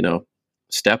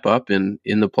step up in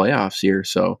the playoffs here.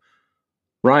 So,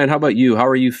 Ryan, how about you? How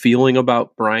are you feeling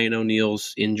about Brian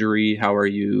O'Neill's injury? How are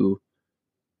you?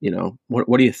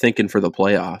 What are you thinking for the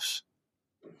playoffs?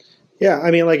 Yeah,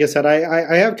 I mean, like I said,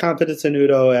 I have confidence in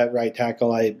Udoh at right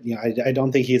tackle. I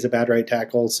don't think he's a bad right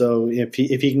tackle. So if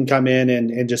he can come in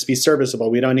and just be serviceable,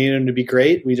 we don't need him to be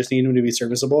great. We just need him to be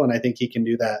serviceable, and I think he can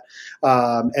do that.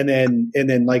 And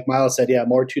then like Miles said,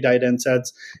 more 2 tight end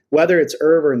sets, whether it's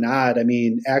Irv or not. I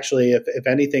mean, actually, if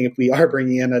anything, if we are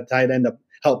bringing in a tight end to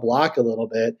help block a little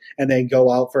bit, and then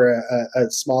go out for a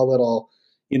small little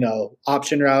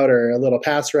option route or a little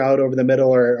pass route over the middle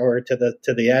or to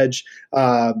the edge,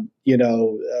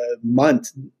 Munt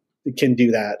can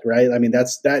do that, right? I mean,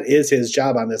 that is his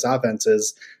job on this offense,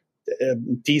 is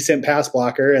decent pass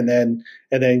blocker, and then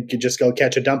could just go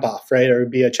catch a dump off, right, or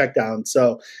be a check down.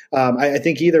 So I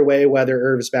think either way, whether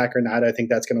Irv's back or not, I think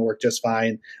that's going to work just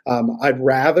fine. I'd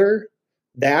rather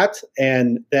that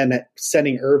and then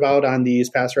sending Irv out on these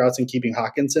pass routes and keeping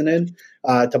Hawkinson in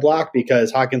to block,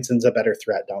 because Hawkinson's a better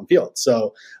threat downfield.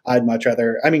 So I'd much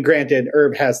rather, I mean, granted,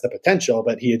 Irv has the potential,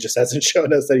 but he just hasn't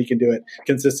shown us that he can do it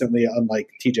consistently, unlike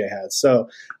TJ has. So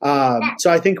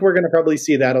I think we're going to probably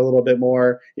see that a little bit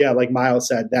more. Yeah, like Miles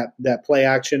said, that play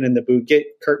action in the boot, get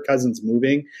Kirk Cousins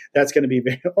moving. That's going to be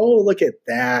very, oh, look at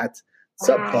that. What's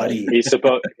up, buddy? He's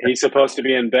supposed to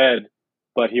be in bed,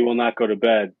 but he will not go to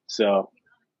bed. So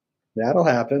that'll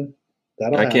happen.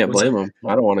 I can't blame him.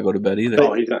 I don't want to go to bed either.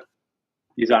 Oh,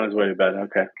 he's on his way to bed.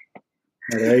 Okay.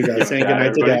 Oh, there you go. Saying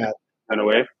goodnight to Dad. And a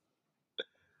wave.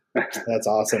 That's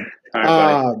awesome.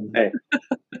 All right,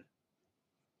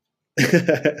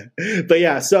 hey. But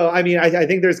yeah, so I mean, I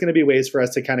think there's going to be ways for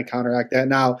us to kind of counteract that.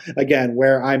 Now, again,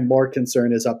 where I'm more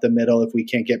concerned is up the middle if we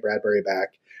can't get Bradbury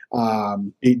back,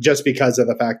 just because of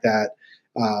the fact that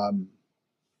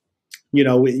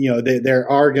there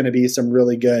are going to be some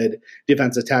really good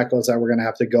defensive tackles that we're going to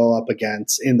have to go up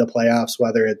against in the playoffs,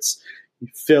 whether it's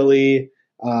Philly,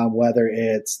 whether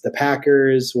it's the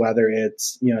Packers, whether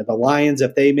it's, the Lions,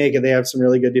 if they make it, they have some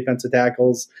really good defensive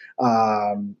tackles,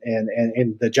 and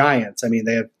the Giants. I mean,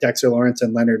 they have Dexter Lawrence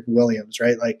and Leonard Williams,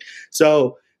 right? Like,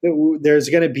 so there's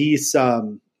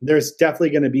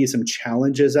definitely going to be some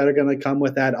challenges that are going to come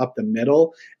with that up the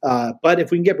middle. But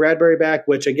if we can get Bradbury back,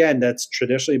 which again, that's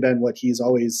traditionally been what he's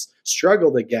always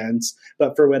struggled against,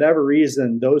 but for whatever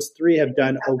reason, those three have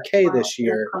done okay this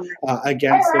year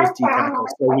against those D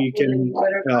tackles. So we can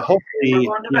hopefully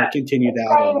continue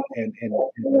that and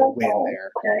win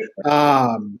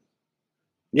there.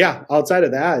 Yeah, outside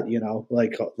of that,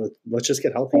 let's just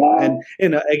get healthy.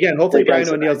 And again, hopefully Brian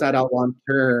O'Neill's not out long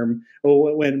term.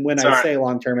 When I say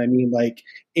long term, I mean like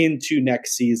into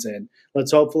next season.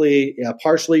 Let's hopefully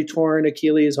partially torn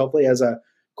Achilles, hopefully has a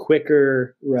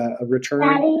quicker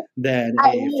return than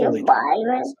a fully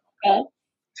torn.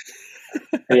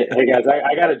 Hey guys,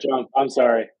 I got to jump. I'm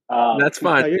sorry. That's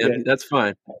fine. No, that's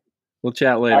fine. We'll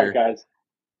chat later. All right, guys.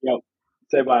 Yep.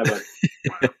 Say bye, bud.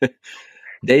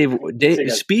 Dave,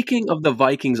 speaking of the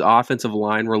Vikings offensive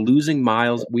line, we're losing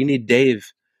Miles. We need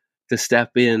Dave to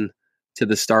step in to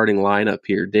the starting lineup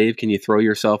here. Dave, can you throw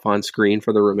yourself on screen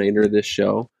for the remainder of this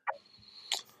show?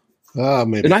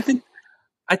 Maybe. And I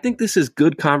think this is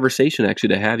good conversation actually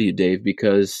to have you, Dave,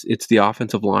 because it's the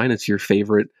offensive line. It's your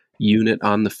favorite unit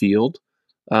on the field.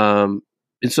 And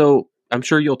so I'm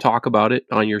sure you'll talk about it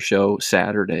on your show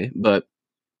Saturday, but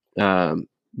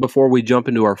before we jump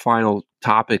into our final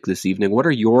topic this evening, what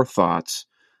are your thoughts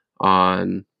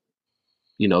on,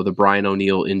 the Brian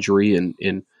O'Neill injury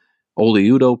and Oli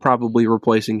Udoh probably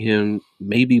replacing him,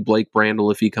 maybe Blake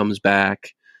Brandel if he comes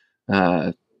back?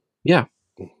 Yeah.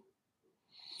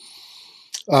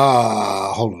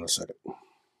 Hold on a second.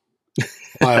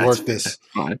 I worked this.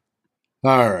 Fine.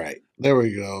 All right. There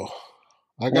we go.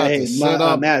 I got this set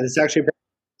up. Matt, it's actually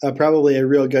probably a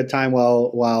real good time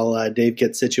while Dave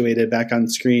gets situated back on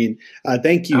screen.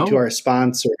 Thank you to our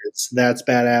sponsors. That's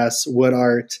Badass Wood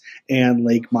Art and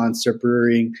Lake Monster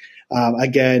Brewing.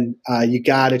 Again, you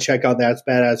got to check out That's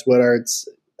Badass Wood Arts.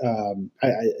 They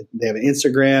have an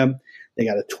Instagram. They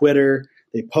got a Twitter.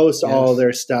 They post all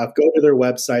their stuff. Go to their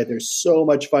website. There's so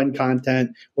much fun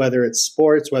content, whether it's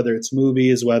sports, whether it's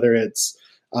movies, whether it's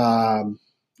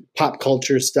pop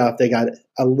culture stuff. They got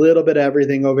a little bit of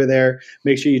everything over there.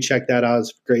 Make sure you check that out.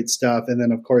 It's great stuff. And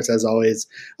then, of course, as always,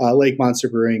 Lake Monster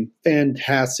Brewing,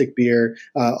 fantastic beer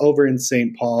over in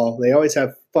St. Paul. They always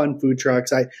have fun food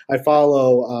trucks. I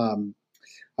follow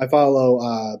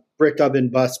Brick Oven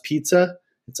Bus Pizza.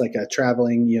 It's like a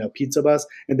traveling, pizza bus,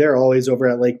 and they're always over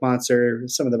at Lake Monster.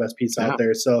 Some of the best pizza out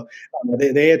there. So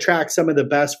they attract some of the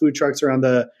best food trucks around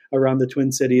the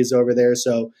Twin Cities over there.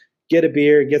 So get a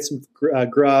beer, get some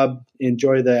grub,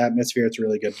 enjoy the atmosphere. It's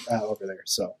really good over there.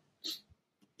 So,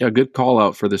 yeah, good call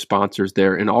out for the sponsors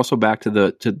there, and also back to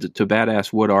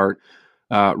Badass Wood Art.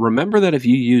 Remember that if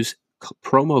you use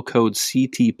promo code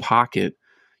CT Pocket,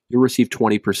 you'll receive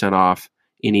 20% off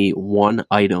any one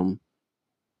item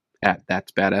at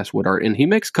That's Badass Wood Art, and he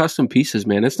makes custom pieces.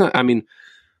 Man, it's not. I mean,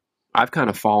 I've kind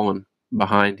of fallen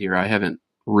behind here. I haven't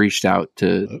reached out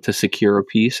to secure a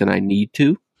piece, and I need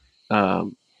to.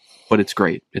 But it's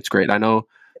great. It's great. I know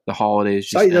the holidays.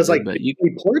 Just he does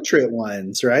portrait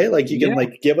ones, right? Like you can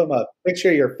give him a picture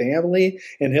of your family,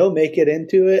 and he'll make it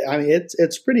into it. I mean,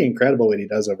 it's pretty incredible what he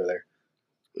does over there.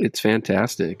 It's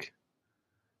fantastic.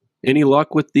 Any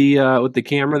luck with the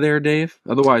camera there, Dave?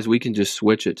 Otherwise, we can just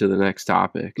switch it to the next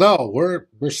topic. No, we're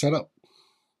set up.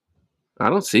 I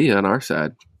don't see you on our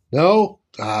side. No?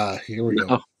 Here we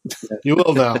go. You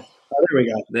will now. Oh, there we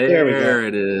go. There we go.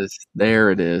 It is.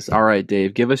 There it is. All right,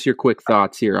 Dave, give us your quick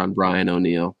thoughts here on Brian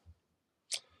O'Neill.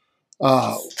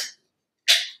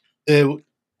 It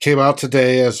came out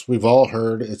today, as we've all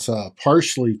heard. It's a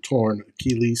partially torn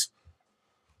Achilles.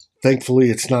 Thankfully,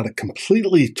 it's not a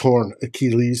completely torn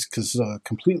Achilles, because a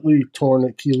completely torn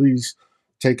Achilles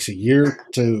takes a year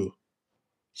to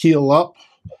heal up.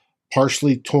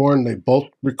 Partially torn, they both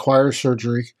require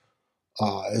surgery.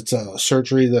 It's a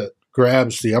surgery that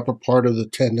grabs the upper part of the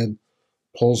tendon,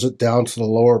 pulls it down to the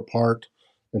lower part,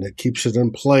 and it keeps it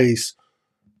in place.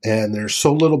 And there's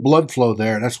so little blood flow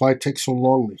there. That's why it takes so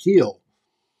long to heal.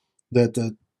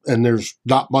 And there's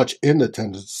not much in the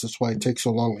tendons. That's why it takes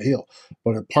so long to heal.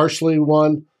 But a partially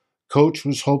one, coach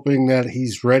was hoping that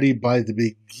he's ready by the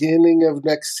beginning of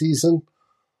next season.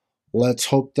 Let's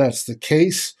hope that's the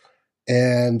case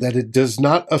and that it does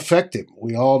not affect him.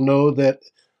 We all know that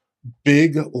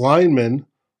big linemen,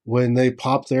 when they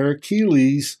pop their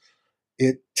Achilles,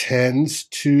 it tends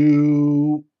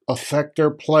to affect their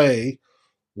play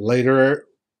later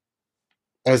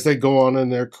as they go on in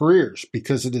their careers,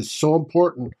 because it is so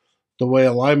important the way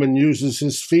a lineman uses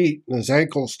his feet and his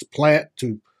ankles to plant,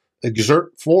 to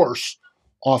exert force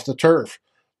off the turf.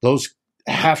 Those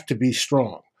have to be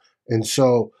strong. And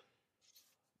so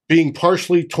being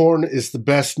partially torn is the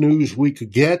best news we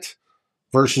could get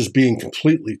versus being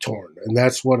completely torn. And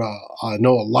that's what I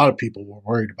know a lot of people were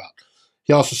worried about.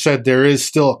 He also said there is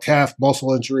still a calf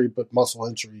muscle injury, but muscle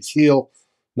injuries heal.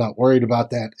 Not worried about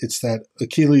that. It's that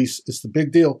Achilles is the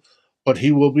big deal, but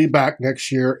he will be back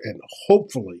next year, and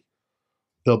hopefully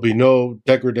there'll be no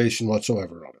degradation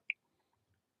whatsoever on it.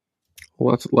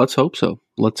 Well, let's hope so.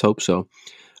 Let's hope so.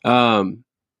 Final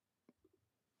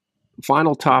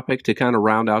topic to kind of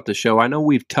round out the show. I know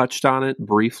we've touched on it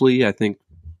briefly. I think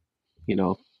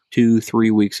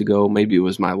 2-3 weeks ago, maybe it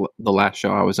was the last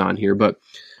show I was on here, but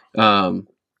want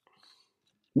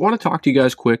to talk to you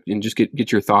guys quick and just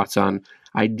get your thoughts on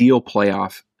ideal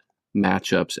playoff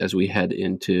matchups as we head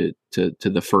into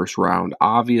the first round.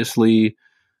 Obviously,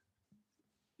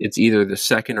 it's either the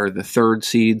second or the third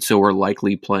seed, so we're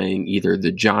likely playing either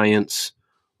the Giants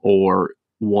or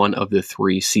one of the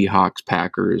three, Seahawks,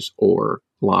 Packers, or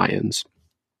Lions.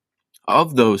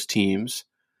 Of those teams,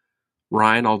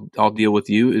 Ryan, I'll deal with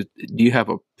you. Do you have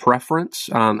a preference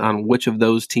on which of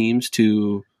those teams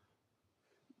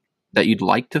that you'd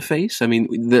like to face? I mean,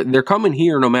 they're coming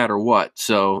here no matter what.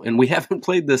 So, and we haven't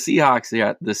played the Seahawks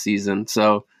yet this season.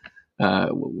 So,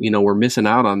 we're missing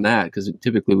out on that because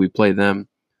typically we play them,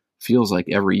 feels like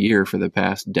every year for the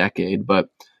past decade. But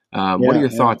what are your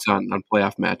thoughts on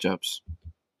playoff matchups?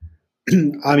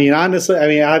 I mean,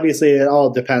 honestly, obviously it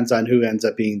all depends on who ends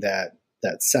up being that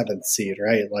seventh seed,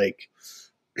 right? Like,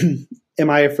 am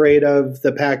I afraid of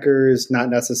the Packers? Not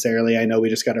necessarily. I know we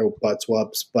just got our butts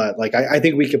whoops, but like I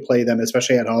think we could play them,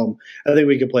 especially at home. I think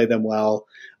we could play them well.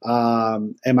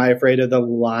 Am I afraid of the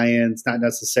Lions? Not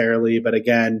necessarily, but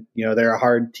again, they're a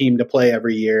hard team to play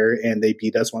every year, and they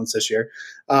beat us once this year,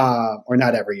 or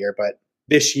not every year, but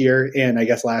this year and I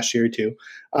guess last year too.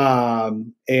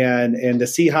 And the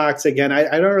Seahawks, again,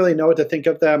 I don't really know what to think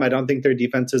of them. I don't think their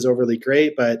defense is overly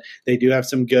great, but they do have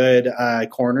some good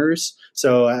corners.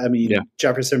 So, I mean,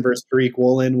 Jefferson versus Tariq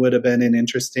Woolen would have been an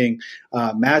interesting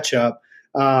matchup.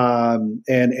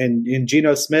 And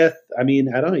Geno Smith, I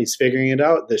mean, I don't know, he's figuring it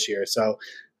out this year. So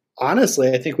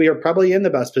honestly, I think we are probably in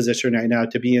the best position right now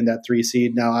to be in that 3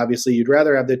 seed. Now, obviously, you'd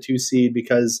rather have the 2 seed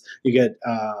because you get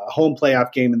a home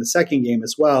playoff game in the second game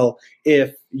as well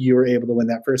if you were able to win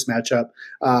that first matchup.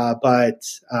 But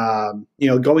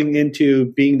going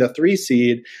into being the 3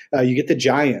 seed, you get the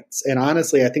Giants. And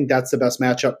honestly, I think that's the best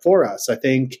matchup for us. I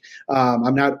think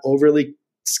I'm not overly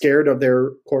scared of their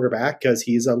quarterback because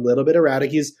he's a little bit erratic.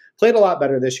 He's played a lot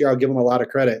better this year. I'll give him a lot of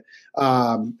credit.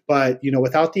 But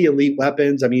without the elite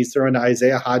weapons, I mean, he's throwing to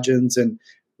Isaiah Hodgins and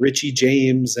Richie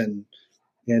James and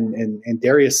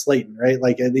Darius Slayton, right?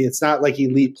 Like, it's not like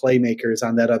elite playmakers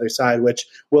on that other side, which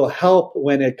will help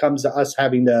when it comes to us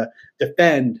having to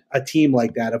defend a team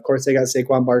like that. Of course, they got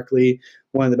Saquon Barkley,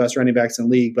 one of the best running backs in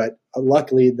the league, but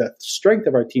luckily the strength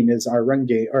of our team is our run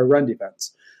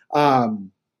defense.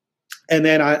 And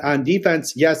then on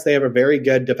defense, yes, they have a very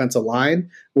good defensive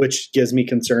line, which gives me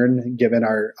concern given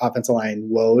our offensive line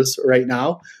woes right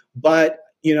now. But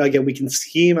again, we can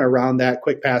scheme around that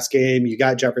quick pass game. You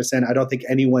got Jefferson. I don't think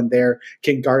anyone there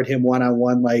can guard him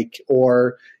one-on-one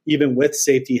or even with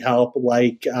safety help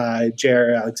like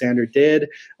Jaire Alexander did.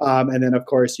 And then, of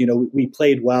course, we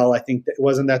played well. I think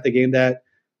wasn't that the game that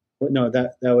 – no,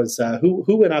 that was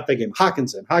who went off that game?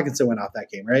 Hawkinson. Hawkinson went off that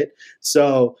game, right?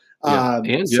 So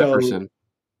and Jefferson.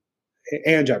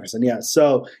 And Jefferson, yeah.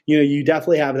 So, you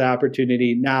definitely have the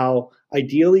opportunity. Now,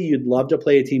 ideally, you'd love to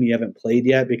play a team you haven't played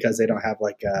yet because they don't have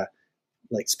like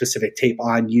specific tape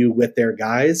on you with their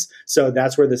guys. So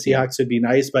that's where the Seahawks would be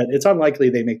nice, but it's unlikely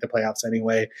they make the playoffs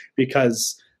anyway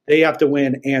because they have to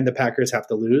win and the Packers have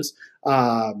to lose.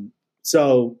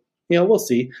 So, we'll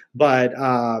see. But,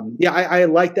 I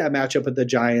like that matchup with the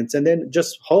Giants. And then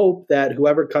just hope that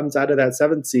whoever comes out of that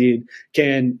 7th seed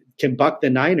can buck the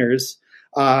Niners.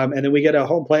 And then we get a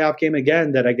home playoff game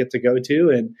again that I get to go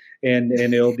to, and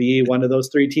it'll be one of those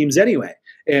 3 teams anyway.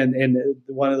 And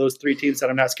one of those 3 teams that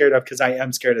I'm not scared of because I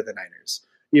am scared of the Niners.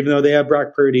 Even though they have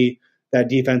Brock Purdy, that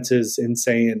defense is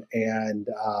insane. And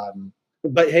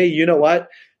but hey, you know what?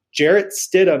 Jarrett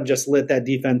Stidham just lit that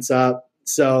defense up.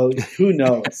 So who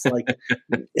knows?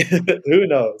 Who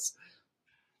knows?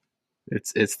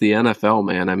 It's the NFL,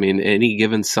 man. I mean, any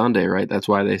given Sunday, right? That's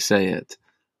why they say it.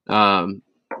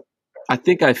 I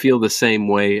think I feel the same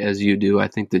way as you do. I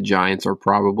think the Giants are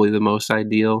probably the most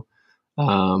ideal.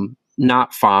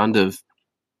 Not fond of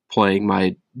playing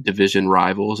my division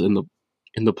rivals in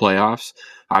the playoffs.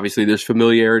 Obviously, there's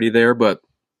familiarity there, but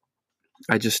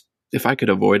if I could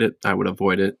avoid it, I would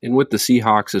avoid it. And with the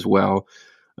Seahawks as well,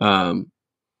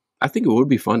 I think it would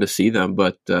be fun to see them,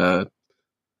 but I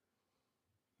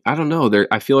don't know.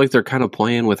 I feel like they're kind of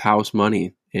playing with house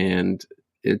money, and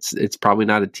it's probably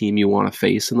not a team you want to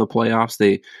face in the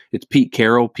playoffs. It's Pete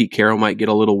Carroll. Pete Carroll might get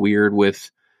a little weird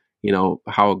with,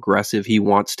 how aggressive he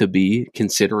wants to be,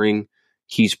 considering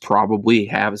he's probably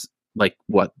has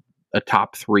a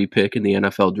top 3 pick in the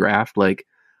NFL draft. Like,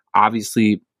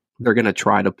 obviously they're going to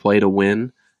try to play to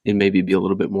win and maybe be a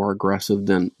little bit more aggressive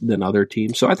than other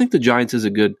teams. So I think the Giants is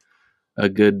a good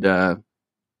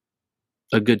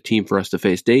team for us to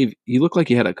face. Dave, you look like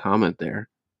you had a comment there.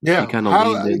 Yeah,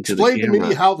 explain to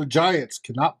me how the Giants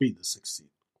cannot be the 6th seed.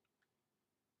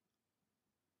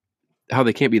 How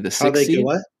they can't be the 6th seed? Can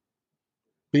what?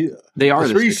 They are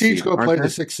the 3 seeds going to play the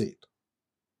 6th seed.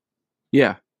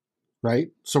 Yeah. Right?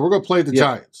 So we're going to play the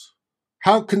Giants.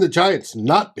 How can the Giants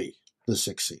not be the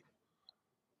 6th seed?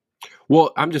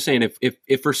 Well, I'm just saying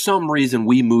if for some reason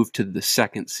we move to the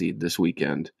 2nd seed this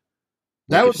weekend,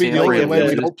 that would be the only way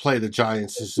we don't play the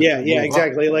Giants. Yeah,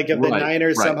 exactly. Like if the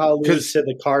Niners somehow lose to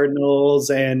the Cardinals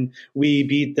and we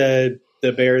beat the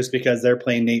Bears because they're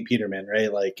playing Nate Peterman, right?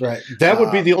 Right. That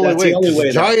would be the only way.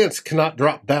 The Giants cannot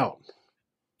drop down.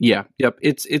 Yeah. Yep.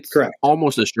 It's correct.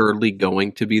 Almost assuredly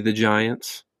going to be the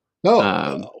Giants. No.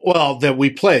 That we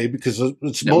play because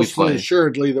it's mostly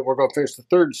assuredly that we're going to finish the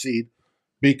 3rd seed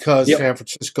because San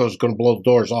Francisco is going to blow the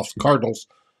doors off the Cardinals,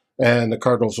 and the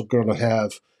Cardinals are going to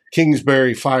have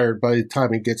Kingsbury fired by the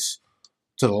time he gets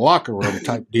to the locker room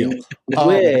type deal.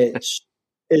 Which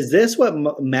is this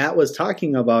what Matt was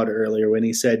talking about earlier when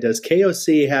he said, does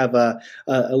KOC have a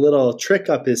little trick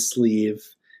up his sleeve?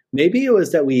 Maybe it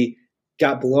was that we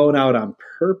got blown out on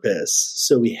purpose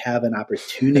so we have an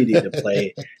opportunity to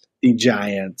play the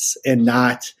Giants and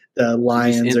not the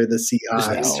Lions or the Seahawks.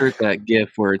 Just insert that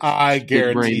GIF where it's I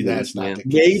guarantee that's not the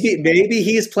case. Maybe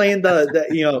he's playing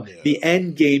the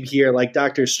end game here like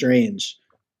Doctor Strange.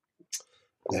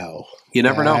 No. You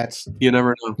never know. You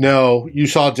never know. No, you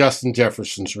saw Justin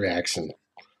Jefferson's reaction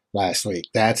last week.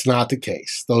 That's not the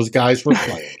case. Those guys were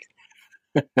playing.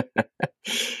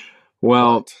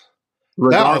 Well,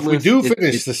 now if we do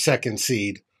finish the 2nd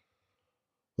seed,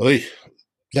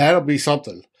 that'll be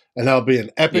something. And that'll be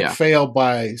an epic fail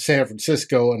by San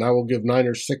Francisco, and I will give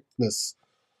Niners sickness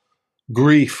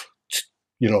grief,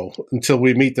 until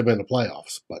we meet them in the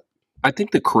playoffs. But I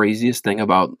think the craziest thing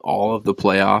about all of the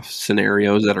playoff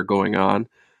scenarios that are going on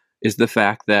is the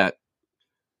fact that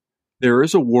there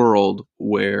is a world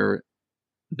where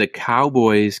the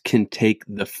Cowboys can take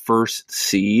the 1st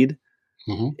seed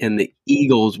and the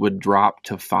Eagles would drop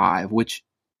to 5, which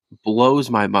blows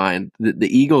my mind. The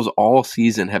Eagles all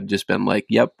season have just been like,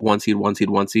 yep, 1 seed, 1 seed,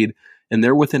 1 seed. And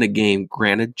they're within a game.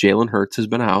 Granted, Jalen Hurts has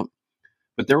been out,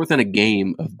 but they're within a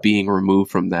game of being removed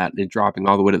from that and dropping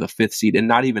all the way to the 5th seed and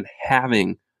not even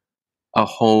having a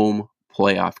home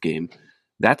playoff game.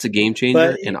 That's a game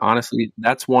changer. And honestly,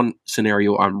 that's one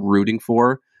scenario I'm rooting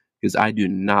for because I do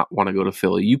not want to go to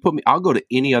Philly. You put me, I'll go to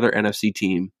any other NFC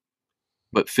team,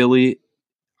 but Philly,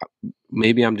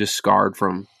 maybe I'm just scarred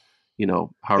from,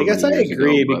 I guess I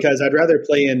agree because I'd rather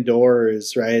play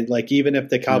indoors, right? Like even if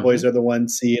the Cowboys are the 1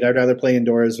 seed, I'd rather play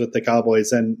indoors with the Cowboys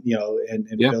than in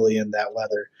Philly in that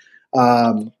weather.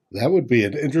 That would be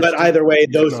an interesting. But either way,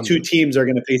 those two teams are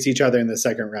going to face each other in the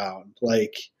second round,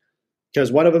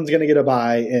 because one of them's going to get a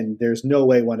bye, and there's no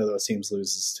way one of those teams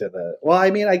loses to the. Well,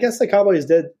 I mean, I guess the Cowboys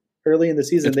did early in the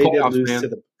season; they did lose to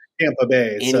the Tampa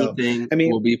Bay. Anything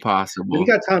will be possible. When you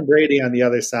got Tom Brady on the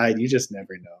other side, you just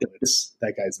never know.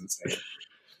 That guy's insane.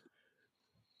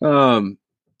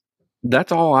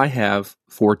 That's all I have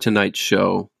for tonight's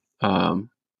show.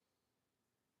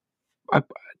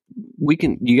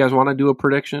 You guys want to do a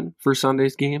prediction for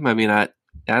Sunday's game? I mean, I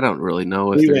don't really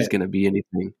know if there's going to be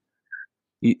anything.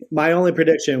 My only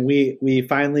prediction: we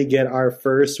finally get our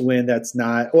first win. That's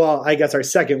not I guess our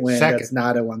second win. That's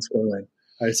not a 1-score win.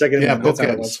 Our second win. That's not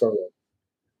a 1-score win.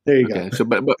 There you go. So,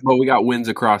 but we got wins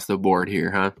across the board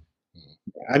here, huh?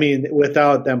 I mean,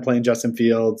 without them playing Justin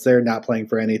Fields, they're not playing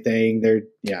for anything.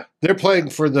 They're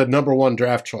playing for the number 1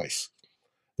 draft choice.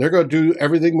 They're going to do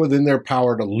everything within their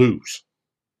power to lose.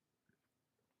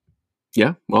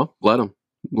 Yeah, well, let them.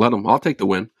 I'll take the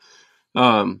win.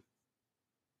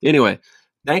 Anyway,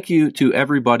 thank you to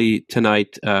everybody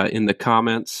tonight in the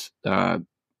comments.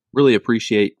 Really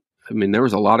appreciate. I mean, there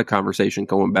was a lot of conversation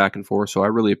going back and forth, so I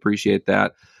really appreciate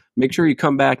that. Make sure you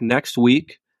come back next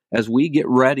week as we get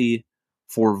ready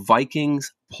for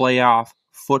Vikings playoff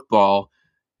football.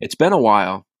 It's been a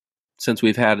while since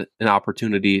we've had an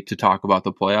opportunity to talk about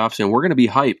the playoffs, and we're going to be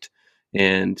hyped,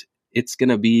 and it's going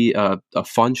to be a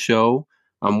fun show.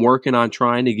 I'm working on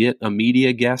trying to get a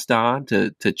media guest on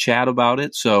to chat about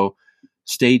it, so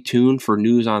stay tuned for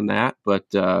news on that. But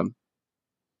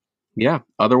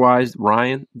otherwise,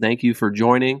 Ryan, thank you for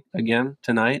joining again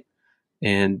tonight.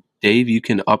 And Dave, you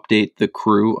can update the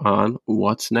crew on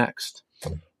what's next.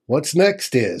 What's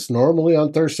next is normally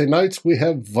on Thursday nights, we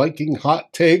have Viking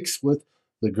hot takes with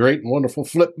the great and wonderful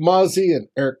Flip Mozzie and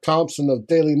Eric Thompson of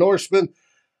Daily Norseman.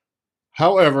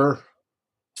 However,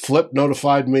 Flip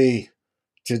notified me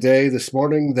this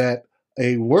morning, that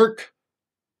a work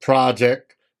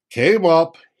project came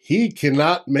up. He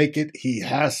cannot make it. He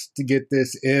has to get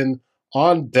this in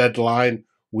on deadline.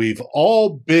 We've all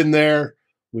been there.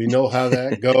 We know how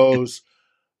that goes.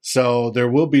 So there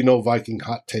will be no Viking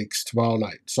hot takes tomorrow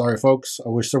night. Sorry, folks. I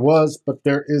wish there was, but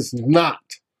there is not.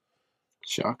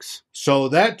 Shucks. So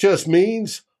that just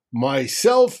means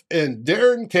myself and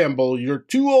Darren Campbell, your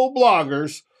 2 old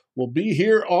bloggers, will be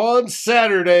here on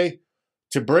Saturday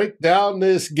to break down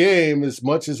this game as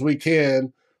much as we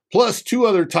can, plus 2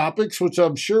 other topics, which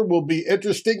I'm sure will be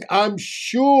interesting. I'm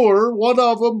sure one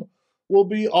of them will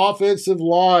be offensive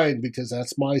line, because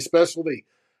that's my specialty.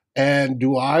 And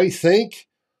do I think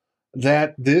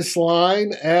that this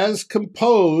line, as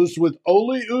composed with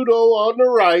Oli Udoh on the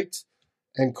right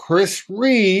and Chris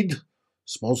Reed,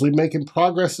 supposedly making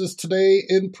progresses today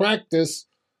in practice,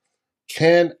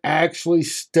 can actually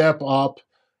step up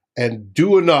and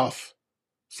do enough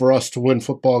for us to win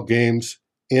football games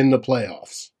in the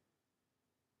playoffs?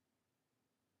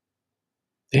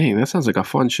 Dang, that sounds like a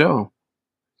fun show.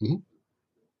 Mm-hmm.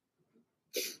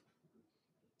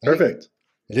 Perfect.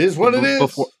 It is what it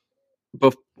is.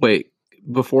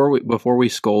 Before we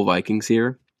skull Vikings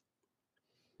here,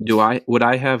 would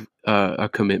I have a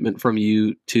commitment from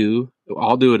you too?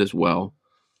 I'll do it as well,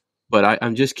 but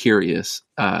I'm just curious.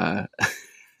 Can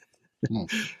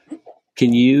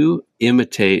you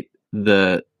imitate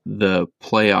the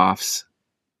playoffs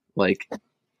like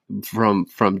from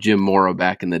Jim Morrow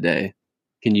back in the day?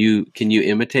 Can you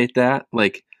imitate that?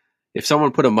 Like, if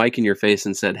someone put a mic in your face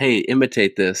and said, "Hey,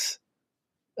 imitate this,"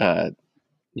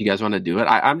 you guys want to do it?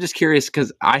 I'm just curious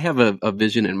because I have a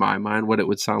vision in my mind what it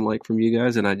would sound like from you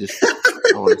guys, and I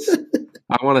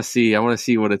want to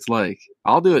see what it's like.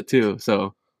 I'll do it too.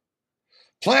 So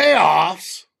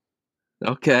playoffs.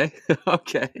 Okay.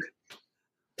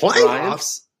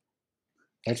 Playoffs.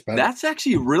 That's better. That's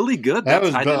actually really good.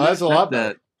 That's a lot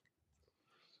better.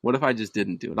 What if I just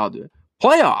didn't do it? I'll do it.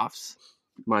 Playoffs.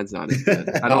 Mine's not as good.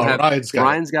 I don't have.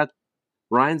 Ryan's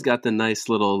got the nice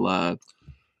little.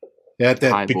 At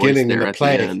that beginning there of the at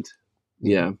play. The end.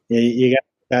 Yeah. You got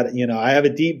that. I have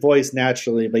a deep voice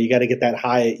naturally, but you got to get that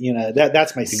high.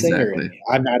 That's my singer in me.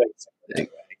 I'm not a singer.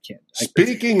 I can't.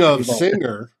 Speaking of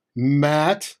singer,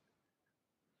 Matt.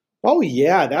 Oh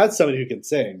yeah, that's somebody who can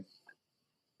sing.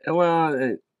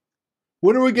 Well,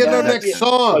 when are we getting our next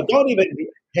song? Don't even.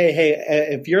 Hey,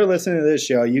 if you're listening to this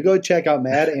show, you go check out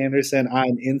Matt Anderson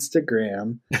on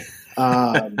Instagram.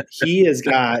 He has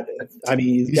got,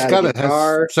 he's got a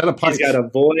guitar, set of pipes. He's got a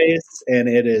voice, and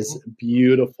it is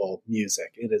beautiful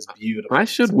music. It is beautiful. I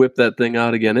should whip that thing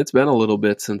out again. It's been a little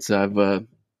bit since I've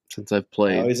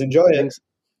played. I always enjoy it.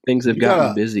 Things have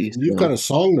gotten busy. You've got a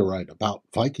song to write about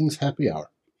Vikings Happy Hour.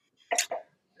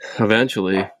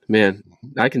 Eventually, man,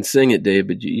 I can sing it, Dave,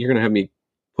 but you're going to have me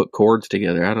put chords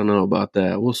together. I don't know about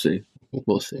that. We'll see.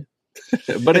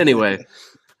 But anyway,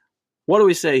 what do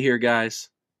we say here, guys?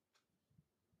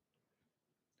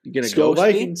 You going to go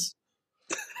Vikings?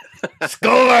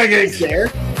 Skull Vikings! There.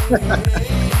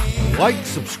 Like,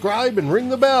 subscribe, and ring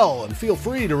the bell, and feel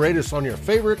free to rate us on your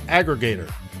favorite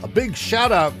aggregator. A big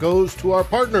shout-out goes to our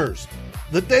partners,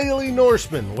 The Daily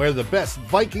Norseman, where the best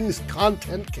Vikings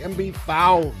content can be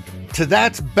found. To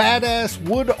That's Badass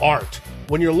Wood Art,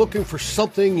 when you're looking for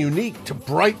something unique to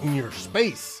brighten your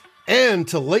space. And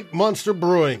to Lake Monster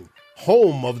Brewing,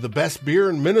 home of the best beer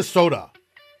in Minnesota.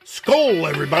 Skol,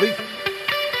 everybody!